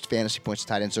most fantasy points to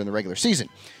tight ends during the regular season.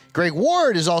 Greg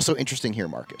Ward is also interesting here,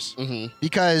 Marcus,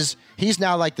 because he's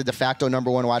now like the de facto number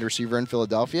 1 wide receiver in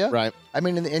Philadelphia. Right. I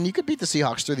mean, and you could beat the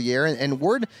Seahawks through the air. And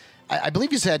Ward, I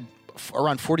believe he's had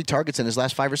around 40 targets in his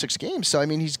last 5 or 6 games. So, I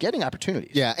mean, he's getting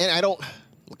opportunities. Yeah, and I don't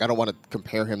want to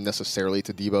compare him necessarily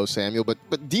to Deebo Samuel, but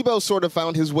Deebo sort of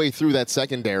found his way through that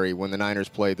secondary when the Niners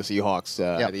played the Seahawks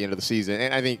at the end of the season.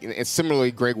 And I think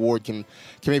similarly, Greg Ward can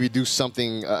maybe do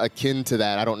something akin to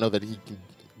that. I don't know that he can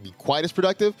be quite as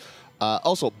productive.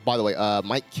 Also, by the way,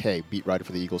 Mike Kay, beat writer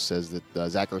for the Eagles, says that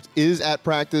Zach Ertz is at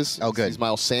practice. Oh, good. He's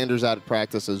Miles Sanders out at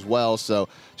practice as well. So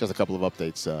just a couple of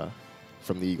updates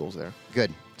from the Eagles there.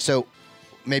 Good. So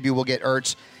maybe we'll get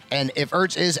Ertz. And if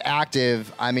Ertz is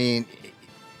active, I mean,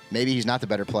 maybe he's not the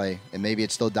better play, and maybe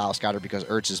it's still Dallas Goedert because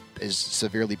Ertz is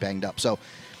severely banged up. So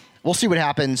we'll see what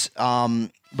happens.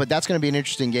 But that's going to be an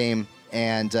interesting game.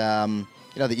 And,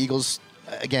 the Eagles,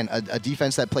 again, a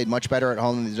defense that played much better at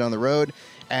home than they did on the road.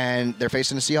 And they're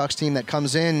facing a Seahawks team that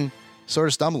comes in sort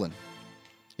of stumbling.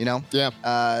 Yeah.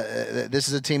 This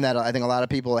is a team that I think a lot of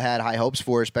people had high hopes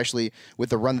for, especially with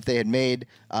the run that they had made,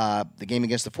 the game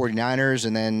against the 49ers,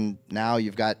 and then now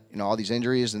you've got all these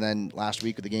injuries, and then last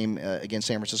week with the game against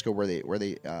San Francisco where they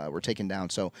were taken down.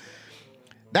 So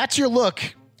that's your look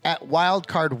at Wild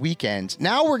Card Weekend.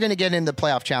 Now we're going to get into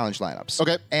playoff challenge lineups.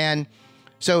 Okay. And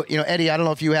so Eddie, I don't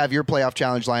know if you have your playoff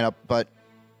challenge lineup, but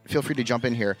feel free to jump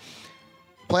in here.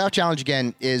 Playoff Challenge,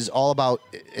 again, is all about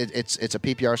it's a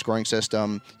PPR scoring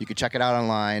system. You can check it out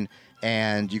online,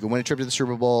 and you can win a trip to the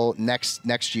Super Bowl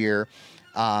next year.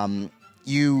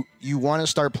 You want to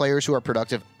start players who are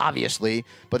productive, obviously,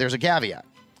 but there's a caveat.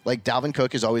 Like Dalvin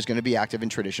Cook is always going to be active in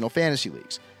traditional fantasy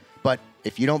leagues. But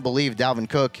if you don't believe Dalvin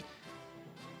Cook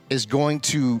is going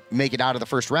to make it out of the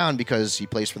first round because he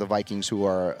plays for the Vikings, who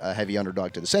are a heavy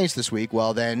underdog to the Saints this week,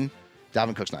 well, then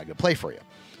Dalvin Cook's not going to play for you.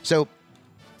 So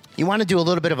you want to do a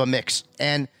little bit of a mix.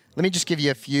 And let me just give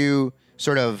you a few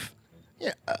little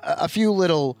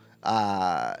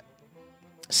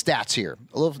stats here,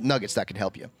 a little nuggets that could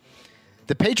help you.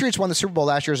 The Patriots won the Super Bowl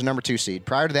last year as a number 2 seed.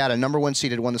 Prior to that, a number 1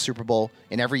 seed had won the Super Bowl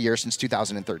in every year since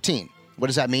 2013. What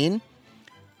does that mean?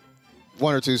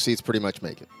 1 or 2 seeds pretty much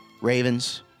make it.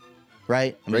 Ravens,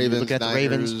 right? Ravens, looking at the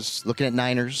Niners. Ravens, looking at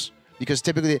Niners, because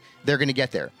typically they're going to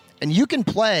get there. And you can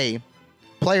play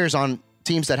players on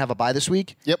teams that have a bye this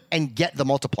week and get the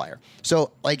multiplier.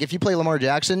 So, like, if you play Lamar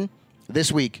Jackson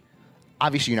this week,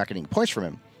 obviously you're not getting points from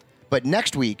him. But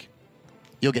next week,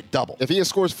 you'll get double. If he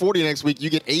scores 40 next week,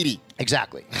 you get 80.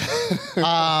 Exactly.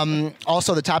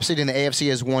 Also, the top seed in the AFC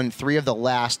has won 3 of the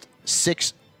last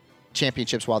 6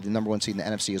 championships, while the number 1 seed in the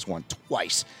NFC has won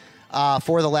twice. 4 of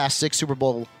the last 6 Super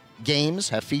Bowl games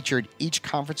have featured each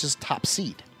conference's top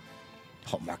seed.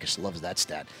 Oh, Marcus loves that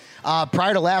stat.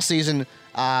 Prior to last season,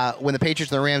 when the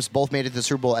Patriots and the Rams both made it to the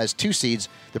Super Bowl as 2 seeds,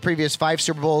 the previous 5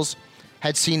 Super Bowls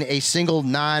had seen a single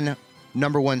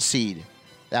non-number 1 seed.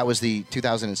 That was the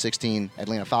 2016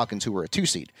 Atlanta Falcons, who were a 2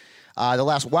 seed. The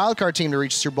last wildcard team to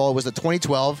reach the Super Bowl was the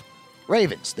 2012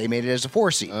 Ravens. They made it as a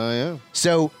 4 seed. Yeah.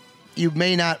 So you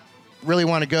may not really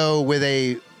want to go with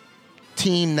a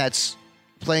team that's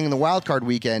playing in the wildcard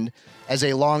weekend as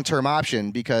a long-term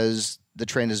option, because the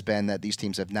trend has been that these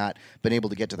teams have not been able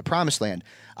to get to the promised land.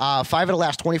 5 of the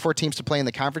last 24 teams to play in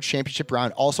the conference championship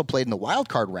round also played in the wild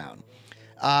card round.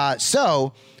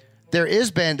 So there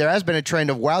has been a trend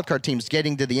of wild card teams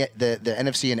getting to the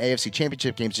NFC and AFC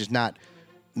championship games, just not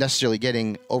necessarily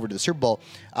getting over to the Super Bowl.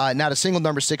 Not a single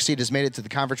number 6 seed has made it to the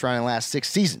conference round in the last 6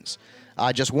 seasons.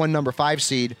 Just one number 5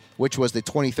 seed, which was the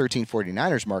 2013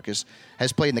 49ers, Marcus,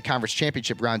 has played in the conference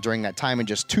championship round during that time, and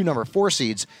just 2 number 4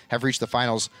 seeds have reached the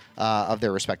finals of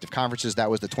their respective conferences. That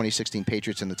was the 2016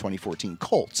 Patriots and the 2014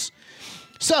 Colts.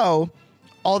 So,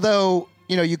 although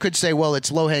you could say, well, it's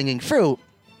low-hanging fruit,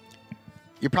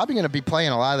 you're probably going to be playing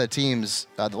a lot of the teams,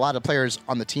 a lot of players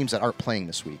on the teams that aren't playing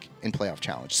this week in Playoff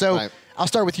Challenge. So, right. I'll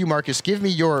start with you, Marcus. Give me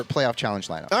your Playoff Challenge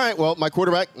lineup. All right, well, my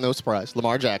quarterback, no surprise,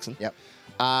 Lamar Jackson. Yep.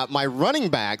 My running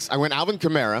backs, I went Alvin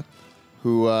Kamara,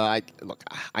 who I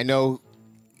know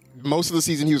most of the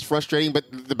season he was frustrating, but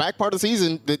the back part of the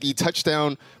season, the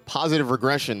touchdown positive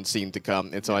regression seemed to come,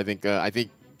 and so I think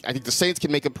I think the Saints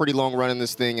can make a pretty long run in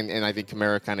this thing, and I think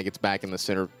Kamara kind of gets back in the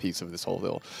centerpiece of this whole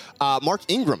deal. Mark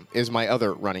Ingram is my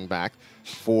other running back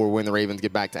for when the Ravens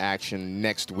get back to action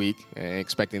next week, and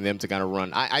expecting them to kind of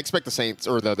run. I expect the Saints,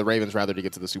 or the Ravens rather, to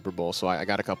get to the Super Bowl, so I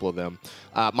got a couple of them.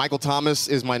 Michael Thomas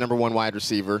is my number 1 wide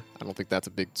receiver. I don't think that's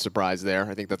a big surprise there.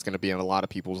 I think that's going to be in a lot of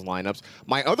people's lineups.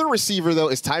 My other receiver, though,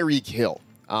 is Tyreek Hill.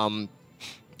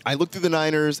 I looked through the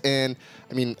Niners, and,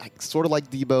 I mean, I sort of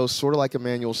like Debo, sort of like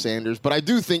Emmanuel Sanders, but I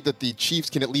do think that the Chiefs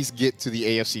can at least get to the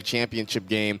AFC Championship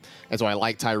game, and so I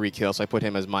like Tyreek Hill, so I put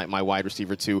him as my wide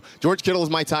receiver, too. George Kittle is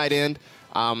my tight end.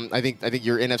 I think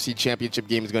your NFC Championship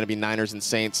game is going to be Niners and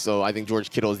Saints, so I think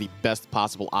George Kittle is the best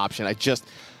possible option.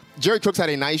 Jerry Cook's had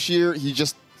a nice year. He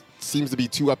just seems to be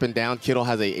too up and down. Kittle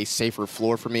has a safer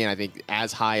floor for me, and I think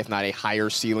as high, if not a higher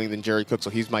ceiling than Jerry Cook,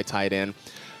 so he's my tight end.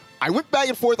 I went back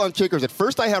and forth on kickers. At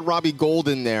first, I had Robbie Gould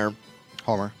in there.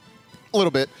 Homer. A little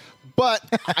bit. But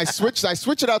I switched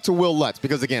it out to Will Lutz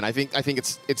because, again, I think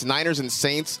it's Niners and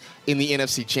Saints in the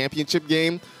NFC Championship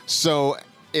game. So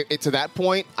to that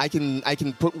point, I can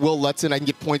put Will Lutz in. I can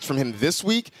get points from him this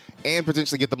week and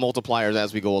potentially get the multipliers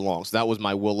as we go along. So that was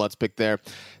my Will Lutz pick there.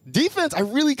 Defense, I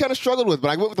really kind of struggled with, but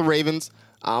I went with the Ravens.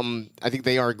 I think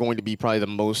they are going to be probably the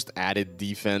most added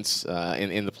defense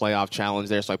in the playoff challenge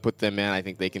there, so I put them in. I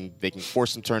think they can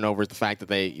force some turnovers. The fact that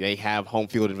they have home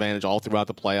field advantage all throughout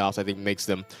the playoffs, I think makes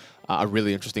them a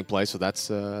really interesting play. So that's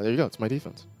there you go. It's my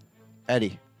defense.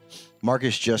 Eddie,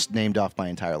 Marcus just named off my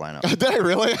entire lineup. Did I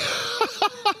really?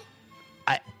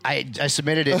 I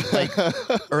submitted it like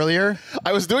earlier.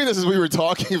 I was doing this as we were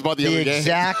talking about the other game. The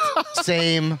exact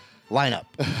same lineup.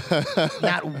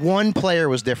 Not one player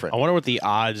was different. I wonder what the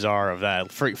odds are of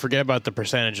that. Forget about the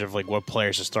percentage of like what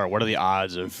players to start. What are the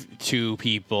odds of two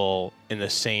people in the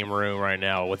same room right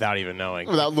now without even knowing?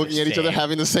 Without looking at each other,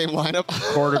 having the same lineup?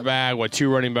 Quarterback,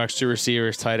 2 running backs, 2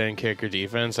 receivers, tight end, kicker,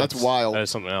 defense. That's wild. That is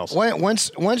something else.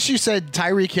 Once you said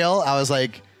Tyreek Hill, I was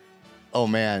like, oh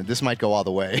man, this might go all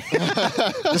the way.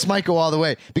 This might go all the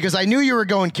way. Because I knew you were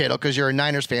going Kittle because you're a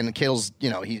Niners fan and Kittle's,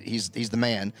 he's the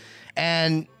man.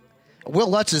 And Will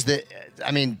Lutz is the,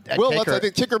 Will Lutz, I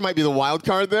think kicker might be the wild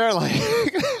card there.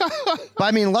 But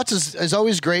I mean, Lutz is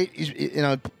always great. He's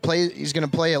going to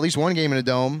play at least one game in a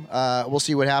dome. We'll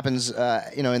see what happens,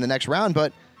 in the next round.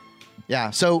 But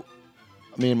yeah, so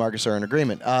me and Marcus are in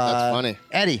agreement. That's funny.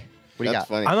 Eddie, what do you got?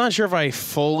 Funny. I'm not sure if I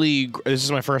fully. This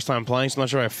is my first time playing, so I'm not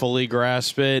sure if I fully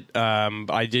grasp it.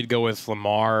 I did go with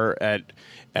Lamar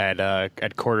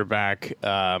at quarterback.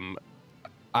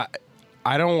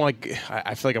 I don't like.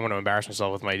 I feel like I'm going to embarrass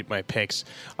myself with my picks.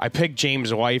 I picked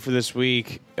James White for this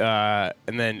week, and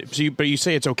then. But you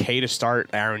say it's okay to start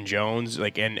Aaron Jones,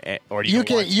 or do you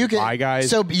can buy guys?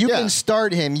 So you can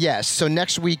start him, yes. So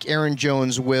next week, Aaron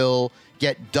Jones will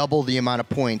get double the amount of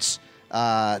points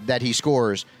that he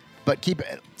scores. But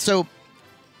so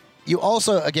you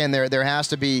also again there has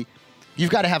to be.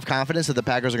 You've got to have confidence that the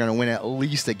Packers are going to win at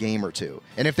least a game or two,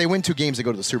 and if they win 2 games, they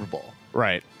go to the Super Bowl.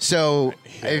 Right. So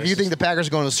if you think the Packers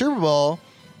are going to the Super Bowl,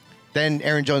 then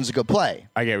Aaron Jones is a good play.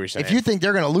 I get what you're saying. If you think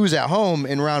they're going to lose at home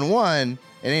in round 1,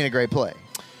 it ain't a great play.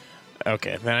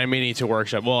 Okay, then I may need to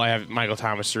workshop. Well, I have Michael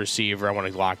Thomas, the receiver. I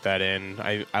want to lock that in.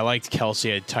 I liked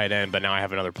Kelsey at tight end, but now I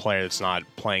have another player that's not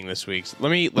playing this week. So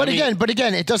But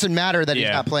again, it doesn't matter that he's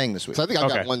not playing this week. So I think I've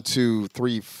got 1, 2,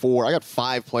 3, 4. I got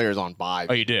 5 players on bye.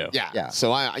 Oh, you do? Yeah.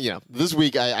 So this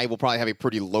week I will probably have a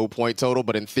pretty low point total,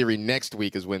 but in theory next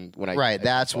week is when I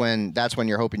that's when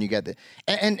you're hoping you get the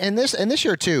and this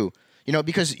year too.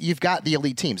 Because you've got the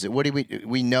elite teams. What do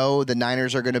we know the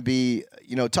Niners are going to be,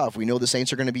 tough. We know the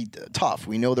Saints are going to be tough.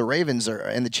 We know the Ravens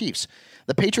and the Chiefs.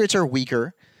 The Patriots are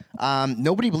weaker.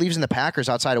 Nobody believes in the Packers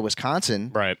outside of Wisconsin.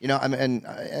 Right.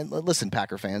 And listen,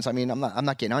 Packer fans. I'm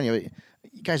not getting on you.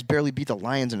 You guys barely beat the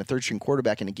Lions and a third-string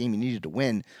quarterback in a game you needed to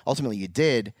win. Ultimately, you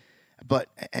did. But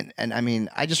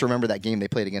I just remember that game they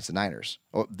played against the Niners.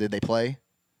 Oh, did they play?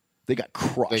 They got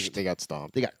crushed. They got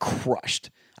stomped. They got crushed.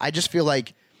 I just feel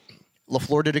like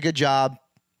LaFleur did a good job.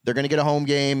 They're going to get a home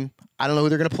game. I don't know who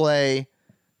they're going to play.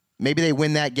 Maybe they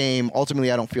win that game.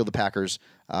 Ultimately, I don't feel the Packers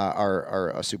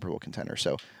are a Super Bowl contender.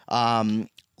 So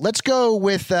let's go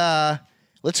with. I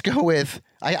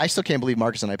still can't believe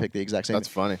Marcus and I picked the exact same. That's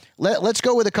funny. Let's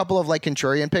go with a couple of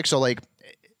contrarian picks. So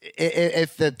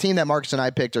if the team that Marcus and I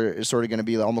picked is sort of going to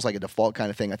be almost like a default kind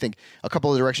of thing, I think a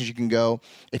couple of directions you can go.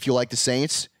 If you like the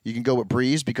Saints, you can go with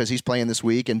Breeze because he's playing this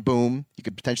week, and boom, you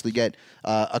could potentially get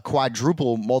a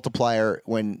quadruple multiplier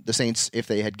when the Saints, if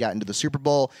they had gotten to the Super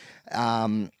Bowl.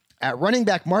 At running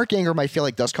back, Mark Ingram, I feel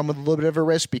like does come with a little bit of a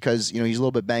risk because he's a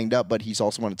little bit banged up, but he's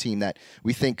also on a team that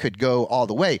we think could go all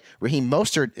the way. Raheem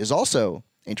Mostert is also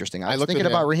interesting. I was thinking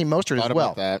about Raheem Mostert as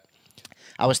well.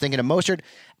 I was thinking of Mostert.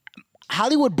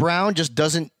 Hollywood Brown just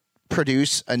doesn't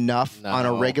produce enough on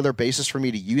a regular basis for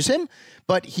me to use him,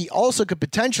 but he also could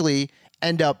potentially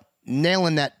end up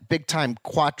nailing that big-time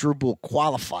quadruple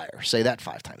qualifier. Say that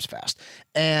 5 times fast.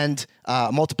 And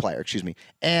multiplier, excuse me.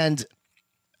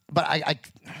 But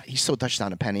he's so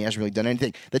touchdown dependent. He hasn't really done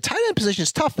anything. The tight end position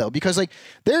is tough though, because like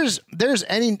there's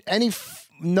any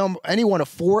one of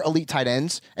 4 elite tight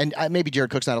ends, and maybe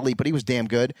Jared Cook's not elite, but he was damn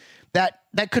good.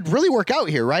 That could really work out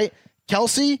here, right?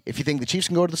 Kelsey, if you think the Chiefs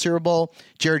can go to the Super Bowl.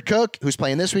 Jared Cook, who's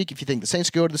playing this week, if you think the Saints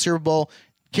can go to the Super Bowl.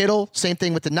 Kittle, same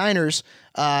thing with the Niners,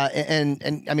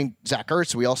 and I mean Zach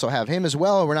Ertz. We also have him as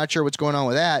well. We're not sure what's going on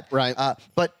with that, right?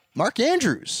 But Mark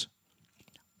Andrews.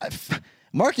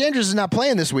 Mark Andrews is not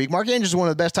playing this week. Mark Andrews is one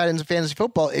of the best tight ends in fantasy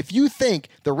football. If you think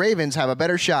the Ravens have a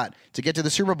better shot to get to the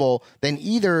Super Bowl than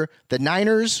either the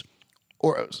Niners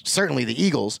or certainly the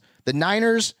Eagles, the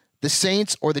Niners, the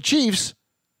Saints, or the Chiefs,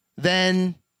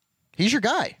 then he's your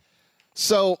guy.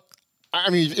 So, I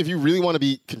mean, if you really want to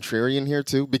be contrarian here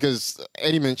too, because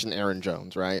Eddie mentioned Aaron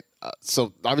Jones, right?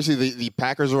 So obviously the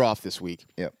Packers are off this week.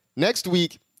 Yep. Next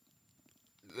week,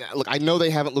 look, I know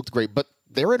they haven't looked great, but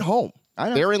they're at home. I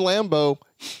know. They're in Lambeau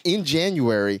in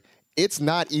January. It's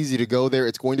not easy to go there.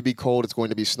 It's going to be cold. It's going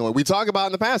to be snowy. We talk about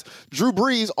in the past, Drew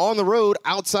Brees on the road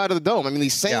outside of the dome. I mean, the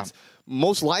Saints,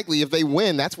 most likely, if they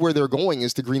win, that's where they're going,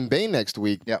 is to Green Bay next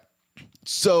week. Yep.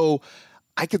 So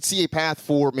I could see a path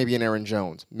for maybe an Aaron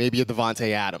Jones, maybe a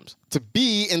Devontae Adams to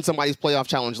be in somebody's playoff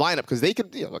challenge lineup, because they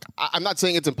could, look, I'm not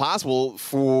saying it's impossible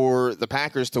for the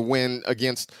Packers to win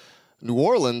against New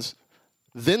Orleans.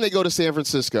 Then they go to San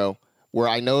Francisco, where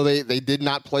I know they did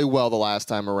not play well the last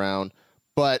time around,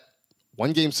 but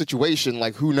one-game situation,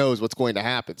 like who knows what's going to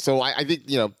happen. So I think,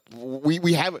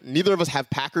 we have, neither of us have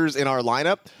Packers in our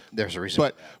lineup. There's a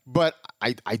reason. But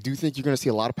I do think you're going to see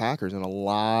a lot of Packers in a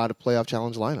lot of playoff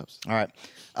challenge lineups. All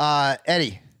right.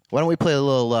 Eddie, why don't we play a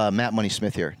little Matt Money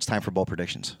Smith here? It's time for bold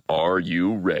predictions. Are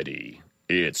you ready?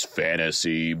 It's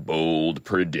fantasy bold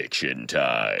prediction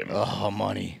time. Oh,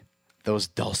 Money. Those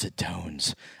dulcet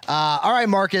tones. All right,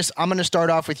 Marcus, I'm going to start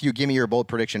off with you. Give me your bold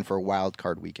prediction for Wild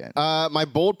Card Weekend. My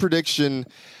bold prediction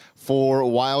for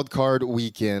Wild Card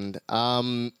Weekend is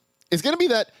going to be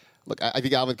that, look, I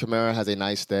think Alvin Kamara has a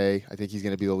nice day. I think he's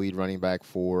going to be the lead running back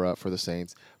for the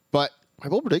Saints. But my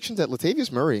bold prediction is that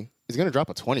Latavius Murray is going to drop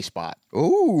a 20 spot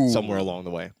somewhere along the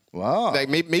way. Wow. Like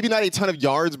maybe not a ton of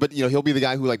yards, but he'll be the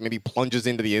guy who maybe plunges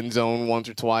into the end zone once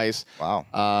or twice. Wow.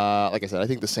 Like I said, I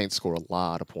think the Saints score a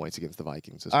lot of points against the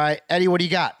Vikings. All right, Eddie, what do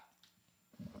you got?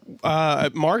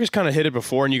 Marcus kind of hit it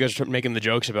before, and you guys are making the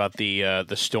jokes about the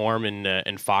storm in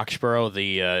Foxborough.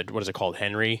 The what is it called,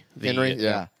 Henry?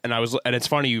 Yeah. And it's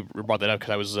funny you brought that up,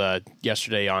 because I was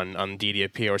yesterday on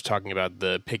DDFP. I was talking about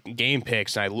the game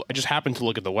picks, and I just happened to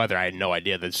look at the weather. I had no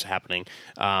idea this is happening,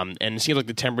 and it seems like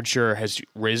the temperature has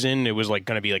risen. It was going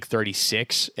to be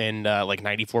 36 and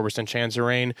 94% chance of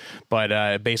rain.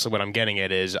 But basically, what I'm getting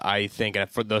at is, I think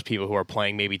for those people who are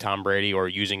playing maybe Tom Brady or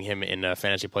using him in a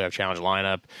fantasy playoff challenge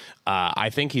lineup,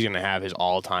 I think he's going to have his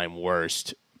all-time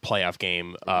worst playoff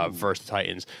game versus the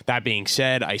Titans. That being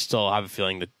said, I still have a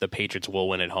feeling that the Patriots will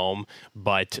win at home,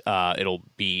 but it'll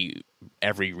be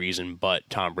every reason but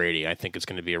Tom Brady. I think it's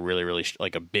going to be a really, really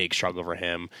a big struggle for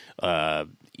him.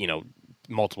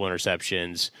 Multiple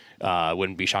interceptions.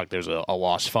 Wouldn't be shocked there's a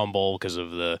lost fumble because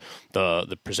of the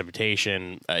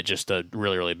precipitation. Just a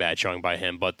really, really bad showing by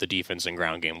him, but the defense and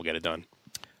ground game will get it done.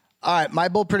 All right, my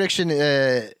bold prediction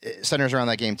centers around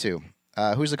that game too.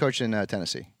 Who's the coach in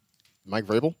Tennessee? Mike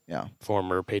Vrabel? Yeah.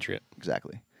 Former Patriot.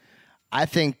 Exactly. I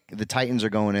think the Titans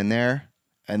are going in there,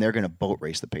 and they're going to boat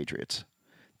race the Patriots.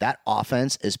 That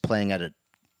offense is playing at a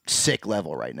sick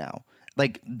level right now.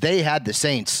 They had the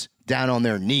Saints down on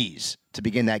their knees to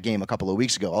begin that game a couple of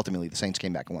weeks ago. Ultimately, the Saints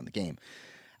came back and won the game.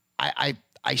 I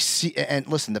see, and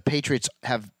listen, the Patriots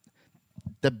have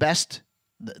the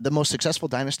most successful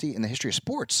dynasty in the history of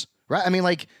sports, right? I mean,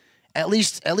 at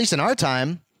least in our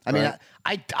time. I mean, right.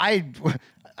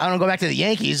 I don't go back to the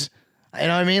Yankees. You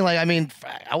know what I mean?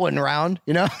 I wasn't around,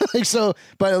 so,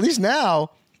 but at least now,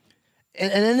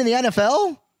 and then in the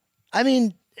NFL, I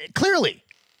mean, clearly,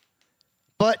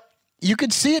 but you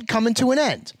could see it coming to an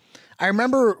end. I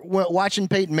remember watching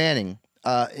Peyton Manning,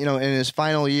 in his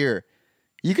final year.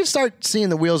 You can start seeing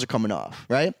the wheels are coming off,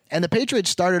 right? And the Patriots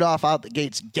started off out the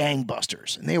gates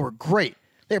gangbusters, and they were great.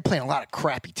 They were playing a lot of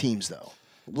crappy teams, though.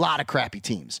 A lot of crappy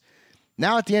teams.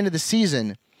 Now at the end of the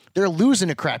season, they're losing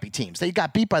to crappy teams. They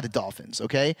got beat by the Dolphins,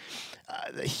 okay?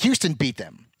 Houston beat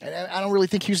them. I don't really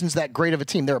think Houston's that great of a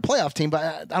team. They're a playoff team, but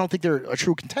I don't think they're a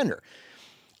true contender.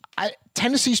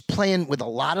 Tennessee's playing with a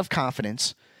lot of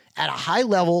confidence at a high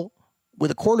level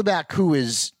with a quarterback who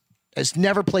has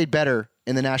never played better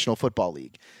in the National Football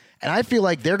League. And I feel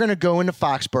like they're going to go into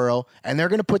Foxborough and they're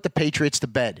going to put the Patriots to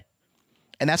bed.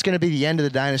 And that's going to be the end of the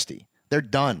dynasty. They're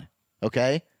done,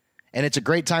 okay? And it's a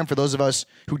great time for those of us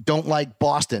who don't like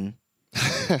Boston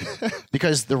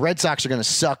because the Red Sox are going to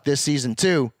suck this season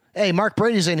too. Hey, Mark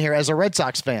Brady's in here as a Red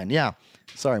Sox fan. Yeah.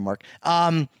 Sorry, Mark.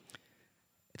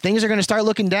 Things are going to start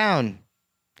looking down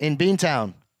in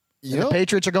Beantown. The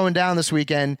Patriots are going down this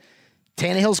weekend.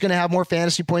 Tannehill's going to have more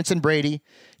fantasy points than Brady.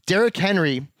 Derrick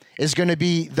Henry is going to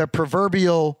be the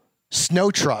proverbial snow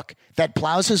truck that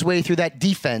plows his way through that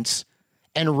defense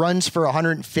and runs for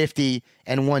 150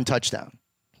 and 1 touchdown.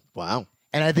 Wow.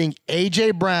 And I think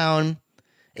A.J. Brown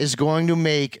is going to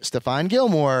make Stephon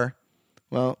Gilmore,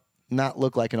 well, not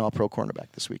look like an all-pro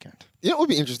cornerback this weekend. It would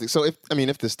be interesting. So,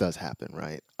 if this does happen,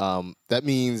 right, that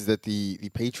means that the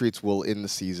Patriots will end the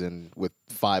season with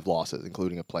 5 losses,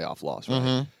 including a playoff loss,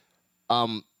 right?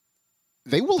 Mm-hmm.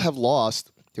 They will have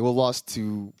lost. They will have lost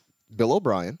to Bill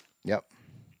O'Brien. Yep.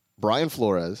 Brian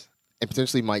Flores, and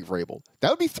potentially Mike Vrabel. That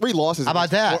would be 3 losses. How about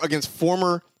that? Against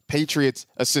former Patriots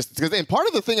assistants. And part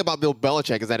of the thing about Bill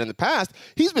Belichick is that in the past,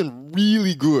 he's been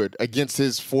really good against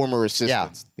his former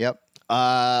assistants. Yeah. Yep.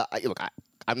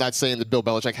 I'm not saying that Bill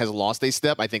Belichick has lost a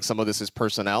step. I think some of this is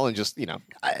personnel and just,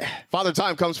 Father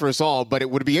Time comes for us all. But it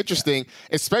would be interesting,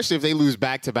 especially if they lose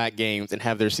back-to-back games and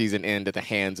have their season end at the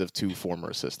hands of 2 former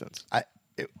assistants.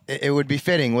 It would be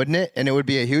fitting, wouldn't it? And it would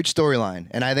be a huge storyline.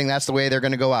 And I think that's the way they're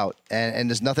going to go out. And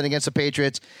there's nothing against the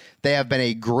Patriots. They have been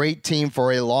a great team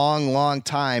for a long, long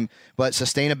time. But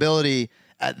sustainability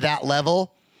at that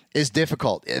level is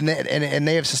difficult. And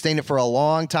they have sustained it for a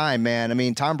long time, man. I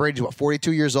mean, Tom Brady's,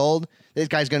 42 years old? This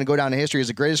guy's going to go down in history as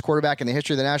the greatest quarterback in the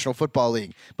history of the National Football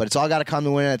League. But it's all got to come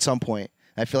to win at some point.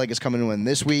 I feel like it's coming to win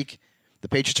this week. The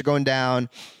Patriots are going down.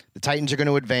 The Titans are going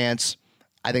to advance.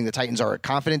 I think the Titans are a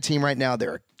confident team right now.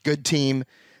 They're a good team.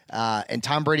 And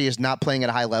Tom Brady is not playing at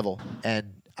a high level.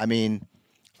 And, I mean,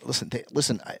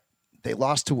 they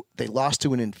lost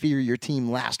to an inferior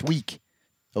team last week,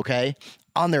 okay,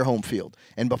 on their home field.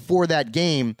 And before that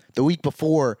game, the week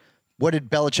before, what did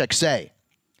Belichick say?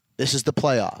 This is the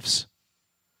playoffs.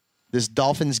 This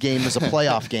Dolphins game is a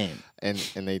playoff game. And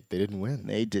they didn't win.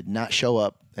 They did not show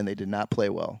up, and they did not play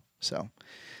well. So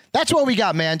that's what we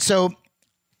got, man. So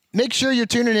make sure you're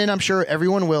tuning in. I'm sure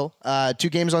everyone will. 2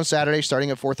 games on Saturday,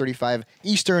 starting at 4:35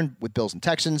 Eastern with Bills and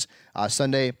Texans.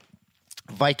 Sunday,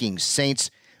 Vikings, Saints,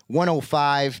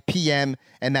 1:05 p.m.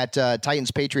 And that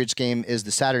Titans-Patriots game is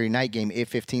the Saturday night game,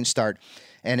 8:15 start.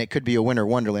 And it could be a winter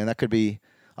wonderland. That could be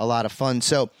a lot of fun.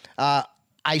 So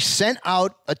I sent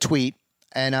out a tweet,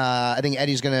 and I think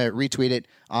Eddie's going to retweet it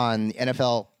on the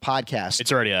NFL podcast.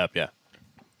 It's already up, yeah.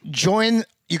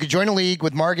 You could join a league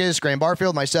with Marcus, Graham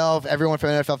Barfield, myself, everyone from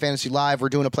NFL Fantasy Live. We're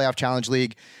doing a playoff challenge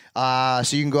league. So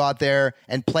you can go out there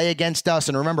and play against us.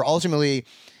 And remember, ultimately,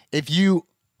 if you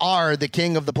are the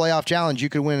king of the playoff challenge, you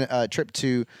could win a trip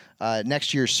to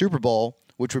next year's Super Bowl,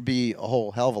 which would be a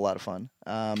whole hell of a lot of fun.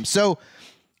 So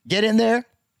get in there,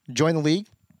 join the league,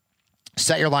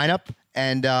 set your lineup,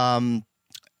 and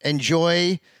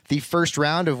enjoy the first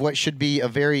round of what should be a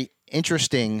very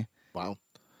interesting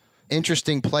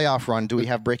playoff run. Do we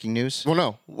have breaking news? Well,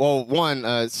 no. Well,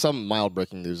 one, some mild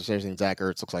breaking news. Everything Zach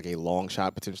Ertz looks like a long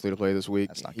shot potentially to play this week.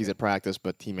 He's at practice,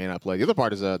 but he may not play. The other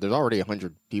part is there's already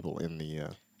 100 people in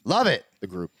the love it the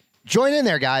group. Join in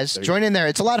there, guys. Join in there.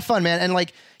 It's a lot of fun, man. And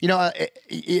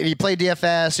you play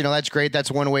DFS. That's great. That's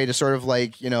one way to sort of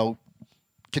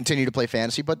continue to play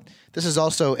fantasy. But this is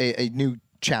also a new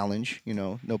challenge,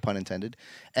 no pun intended.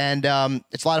 And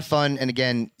it's a lot of fun. And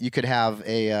again, you could have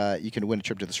you can win a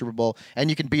trip to the Super Bowl, and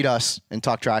you can beat us and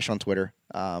talk trash on Twitter.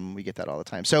 We get that all the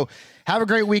time. So have a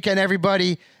great weekend,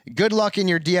 everybody. Good luck in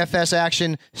your DFS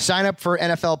action. Sign up for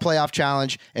NFL Playoff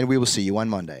Challenge, and we will see you on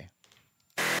Monday.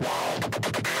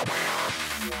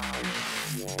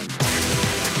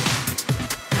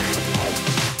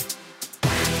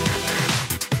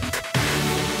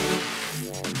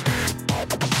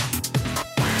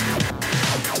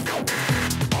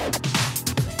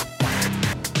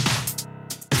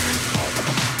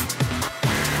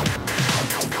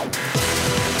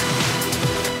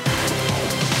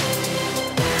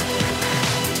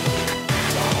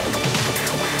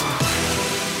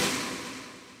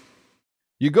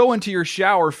 You go into your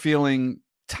shower feeling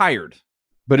tired,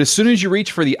 but as soon as you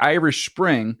reach for the Irish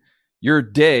Spring, your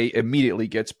day immediately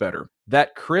gets better.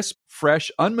 That crisp, fresh,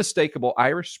 unmistakable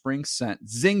Irish Spring scent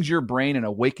zings your brain and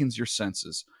awakens your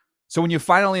senses. So when you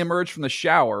finally emerge from the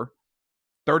shower,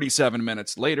 37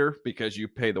 minutes later, because you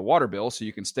pay the water bill so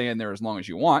you can stay in there as long as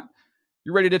you want,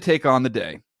 you're ready to take on the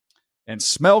day and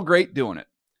smell great doing it.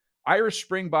 Irish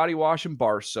Spring Body Wash and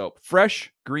Bar Soap.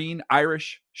 Fresh, green,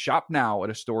 Irish. Shop now at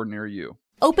a store near you.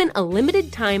 Open a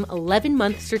limited-time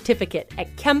 11-month certificate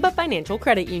at Kemba Financial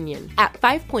Credit Union. At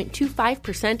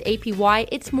 5.25% APY,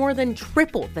 it's more than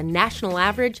triple the national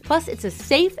average, plus it's a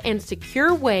safe and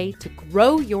secure way to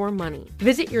grow your money.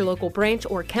 Visit your local branch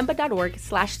or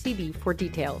kemba.org/cb for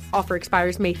details. Offer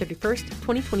expires May 31st,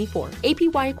 2024.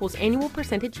 APY equals annual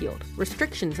percentage yield.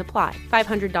 Restrictions apply.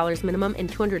 $500 minimum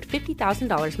and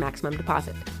 $250,000 maximum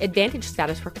deposit. Advantage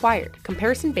status required.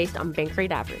 Comparison based on bank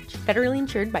rate average. Federally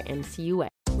insured by NCUA.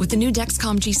 With the new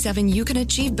Dexcom G7, you can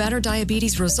achieve better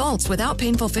diabetes results without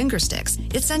painful finger sticks.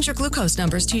 It sends your glucose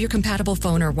numbers to your compatible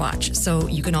phone or watch, so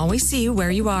you can always see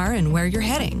where you are and where you're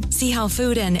heading. See how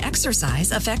food and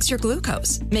exercise affects your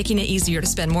glucose, making it easier to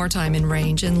spend more time in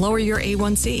range and lower your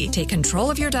A1C. Take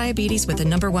control of your diabetes with the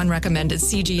 #1 recommended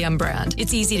CGM brand.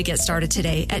 It's easy to get started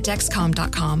today at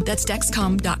Dexcom.com. That's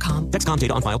Dexcom.com. Dexcom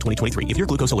data on file 2023. If your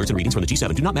glucose alerts and readings from the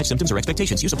G7 do not match symptoms or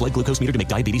expectations, use a blood glucose meter to make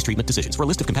diabetes treatment decisions. For a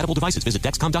list of compatible devices, visit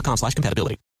Dexcom.com/compatibility.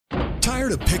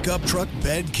 Tired of pickup truck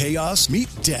bed chaos? Meet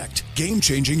Decked.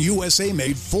 Game-changing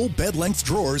USA-made full bed-length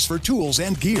drawers for tools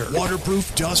and gear.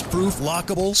 Waterproof, dust-proof,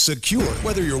 lockable, secure.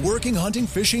 Whether you're working, hunting,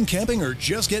 fishing, camping, or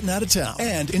just getting out of town.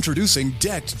 And introducing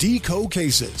Decked Deco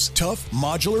cases. Tough,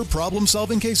 modular,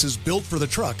 problem-solving cases built for the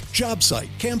truck, job site,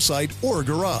 campsite, or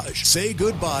garage. Say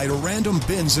goodbye to random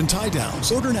bins and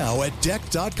tie-downs. Order now at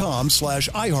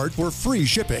Decked.com/iHeart for free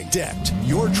shipping. Decked.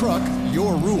 Your truck,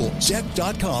 your rules.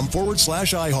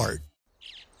 Decked.com/iHeart.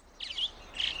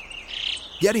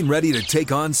 Getting ready to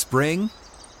take on spring?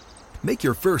 Make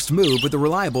your first move with the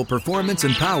reliable performance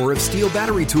and power of Steel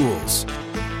battery tools.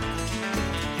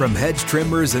 From hedge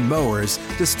trimmers and mowers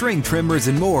to string trimmers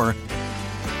and more,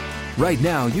 right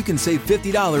now you can save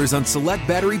 $50 on select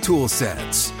battery tool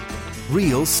sets.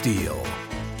 Real Steel.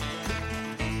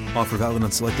 Offer valid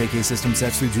on select AK system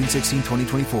sets through June 16,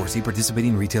 2024. See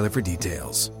participating retailer for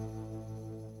details.